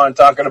people aren't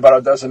talking about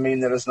it doesn't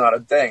mean that it's not a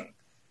thing.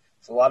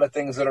 There's a lot of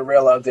things that are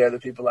real out there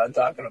that people aren't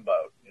talking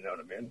about, you know what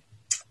I mean?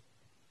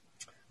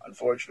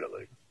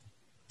 Unfortunately.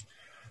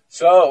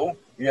 So,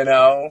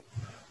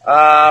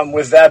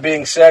 with that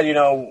being said,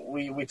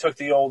 we took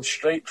the old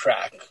straight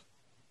track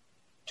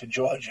to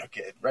Georgia,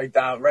 kid. Right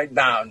down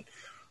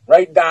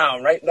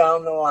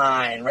the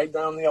line, right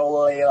down the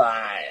old ley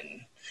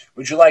line.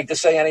 Would you like to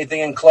say anything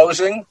in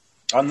closing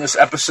on this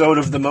episode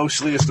of the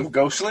Mostliest of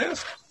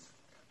Ghostliest?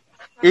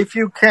 If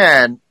you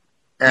can,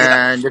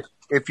 and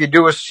if you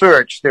do a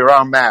search, there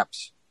are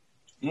maps.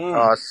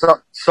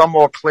 Some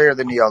more clear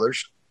than the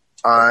others.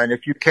 And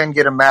if you can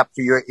get a map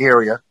for your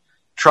area,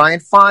 try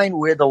and find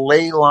where the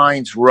ley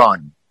lines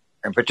run,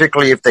 and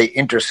particularly if they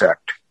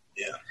intersect.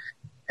 Yeah.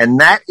 And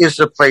that is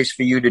the place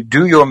for you to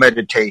do your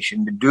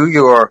meditation, to do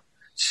your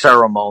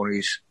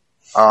ceremonies,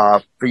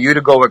 for you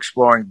to go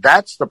exploring.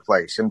 That's the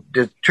place, and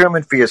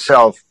determine for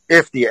yourself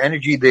if the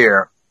energy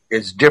there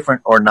is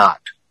different or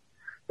not.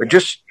 But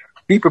just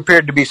be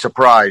prepared to be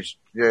surprised.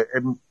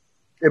 It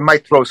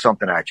might throw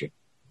something at you.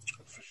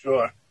 For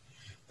sure.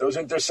 Those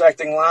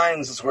intersecting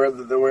lines is where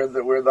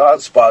the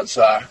hot spots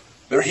are.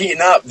 They're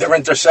heating up. They're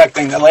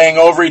intersecting. They're laying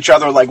over each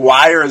other like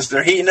wires.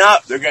 They're heating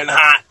up. They're getting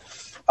hot.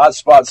 Hot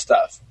spot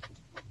stuff.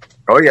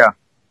 Oh, yeah.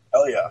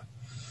 Hell yeah.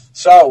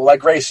 So,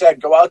 like Ray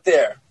said, go out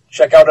there.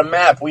 Check out a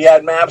map. We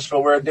had maps,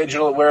 but we're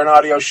an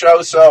audio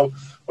show, so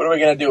what are we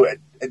going to do?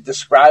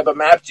 Describe a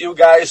map to you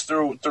guys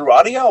through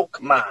audio?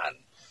 Come on.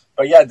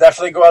 But yeah,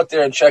 definitely go out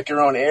there and check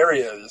your own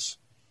areas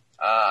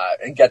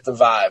and get the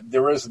vibe.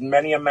 There is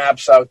many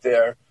maps out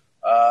there.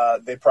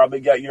 They probably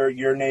got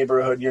your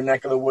neighborhood, your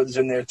neck of the woods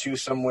in there too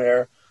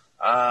somewhere.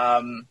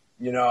 I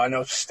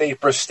know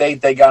state per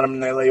state they got them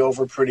and they lay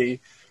over pretty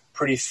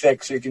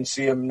thick so you can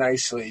see them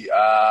nicely.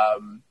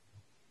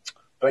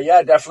 But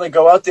yeah, definitely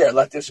go out there.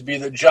 Let this be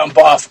the jump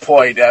off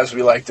point, as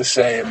we like to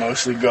say at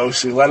Mostly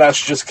Ghostly. Let us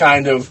just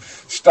kind of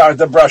start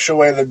to brush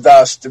away the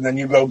dust, and then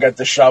you go get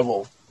the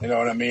shovel. You know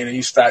what I mean? And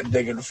you start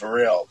digging for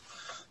real.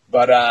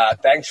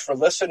 But thanks for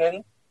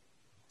listening.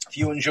 If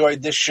you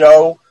enjoyed this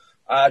show,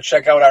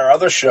 check out our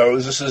other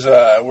shows. This is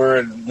we're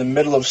in the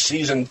middle of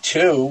season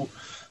 2.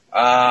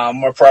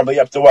 We're probably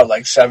up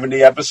to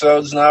 70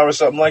 episodes now or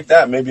something like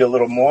that, maybe a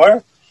little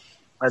more.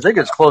 I think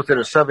it's closer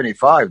to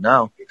 75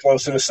 now.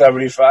 Closer to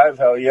 75,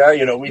 hell yeah.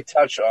 You know, we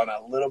touch on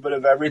a little bit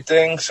of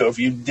everything. So if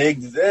you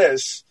dig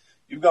this,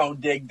 you're going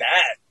to dig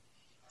that.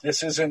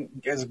 This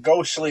isn't as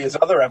ghostly as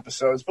other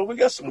episodes, but we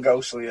got some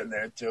ghostly in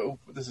there too.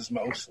 But this is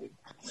mostly.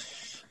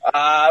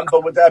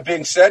 But with that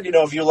being said, you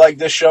know, if you like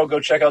this show, go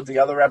check out the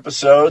other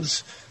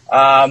episodes.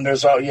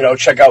 There's, you know,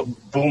 check out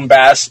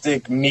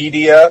Boombastic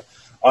Media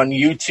on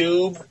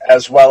YouTube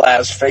as well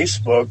as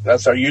Facebook.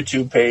 That's our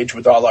YouTube page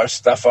with all our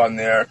stuff on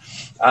there.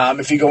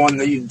 If you go on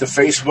the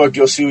Facebook,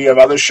 you'll see we have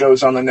other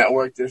shows on the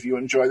network that if you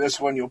enjoy this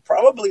one, you'll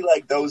probably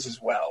like those as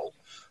well.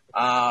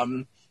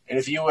 And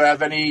if you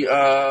have any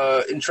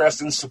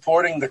interest in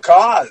supporting the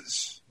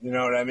cause, you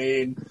know what I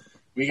mean?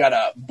 We got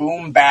a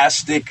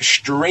Boombastic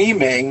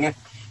Streaming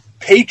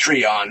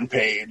Patreon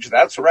page.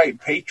 That's right,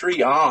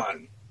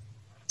 Patreon.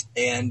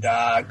 And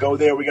go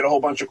there. We got a whole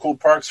bunch of cool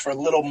perks for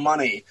little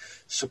money.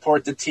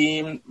 Support the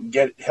team,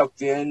 get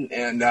hooked in,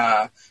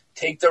 and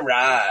take the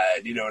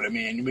ride. You know what I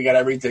mean? We got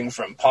everything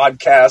from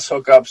podcast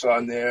hookups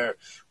on there.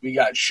 We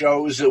got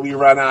shows that we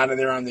run out of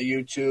there on the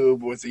YouTube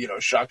with, you know,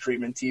 Shock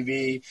Treatment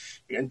TV.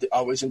 We're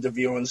always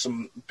interviewing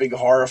some big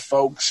horror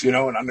folks, you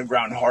know, and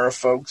underground horror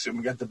folks. And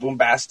we got the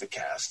Boombastic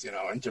Cast, you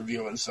know,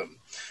 interviewing some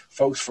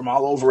folks from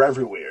all over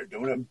everywhere,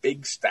 doing it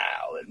big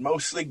style and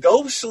mostly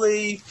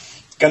ghostly.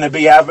 Going to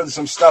be having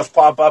some stuff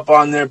pop up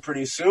on there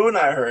pretty soon.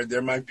 I heard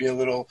there might be a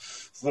little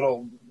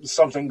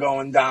something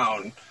going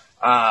down.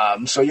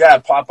 So yeah,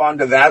 pop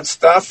onto that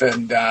stuff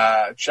and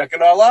check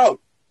it all out.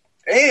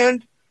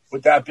 And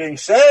with that being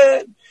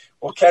said,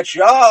 we'll catch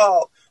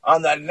y'all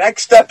on the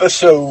next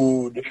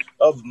episode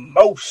of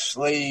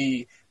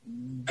Mostly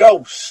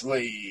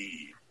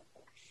Ghostly.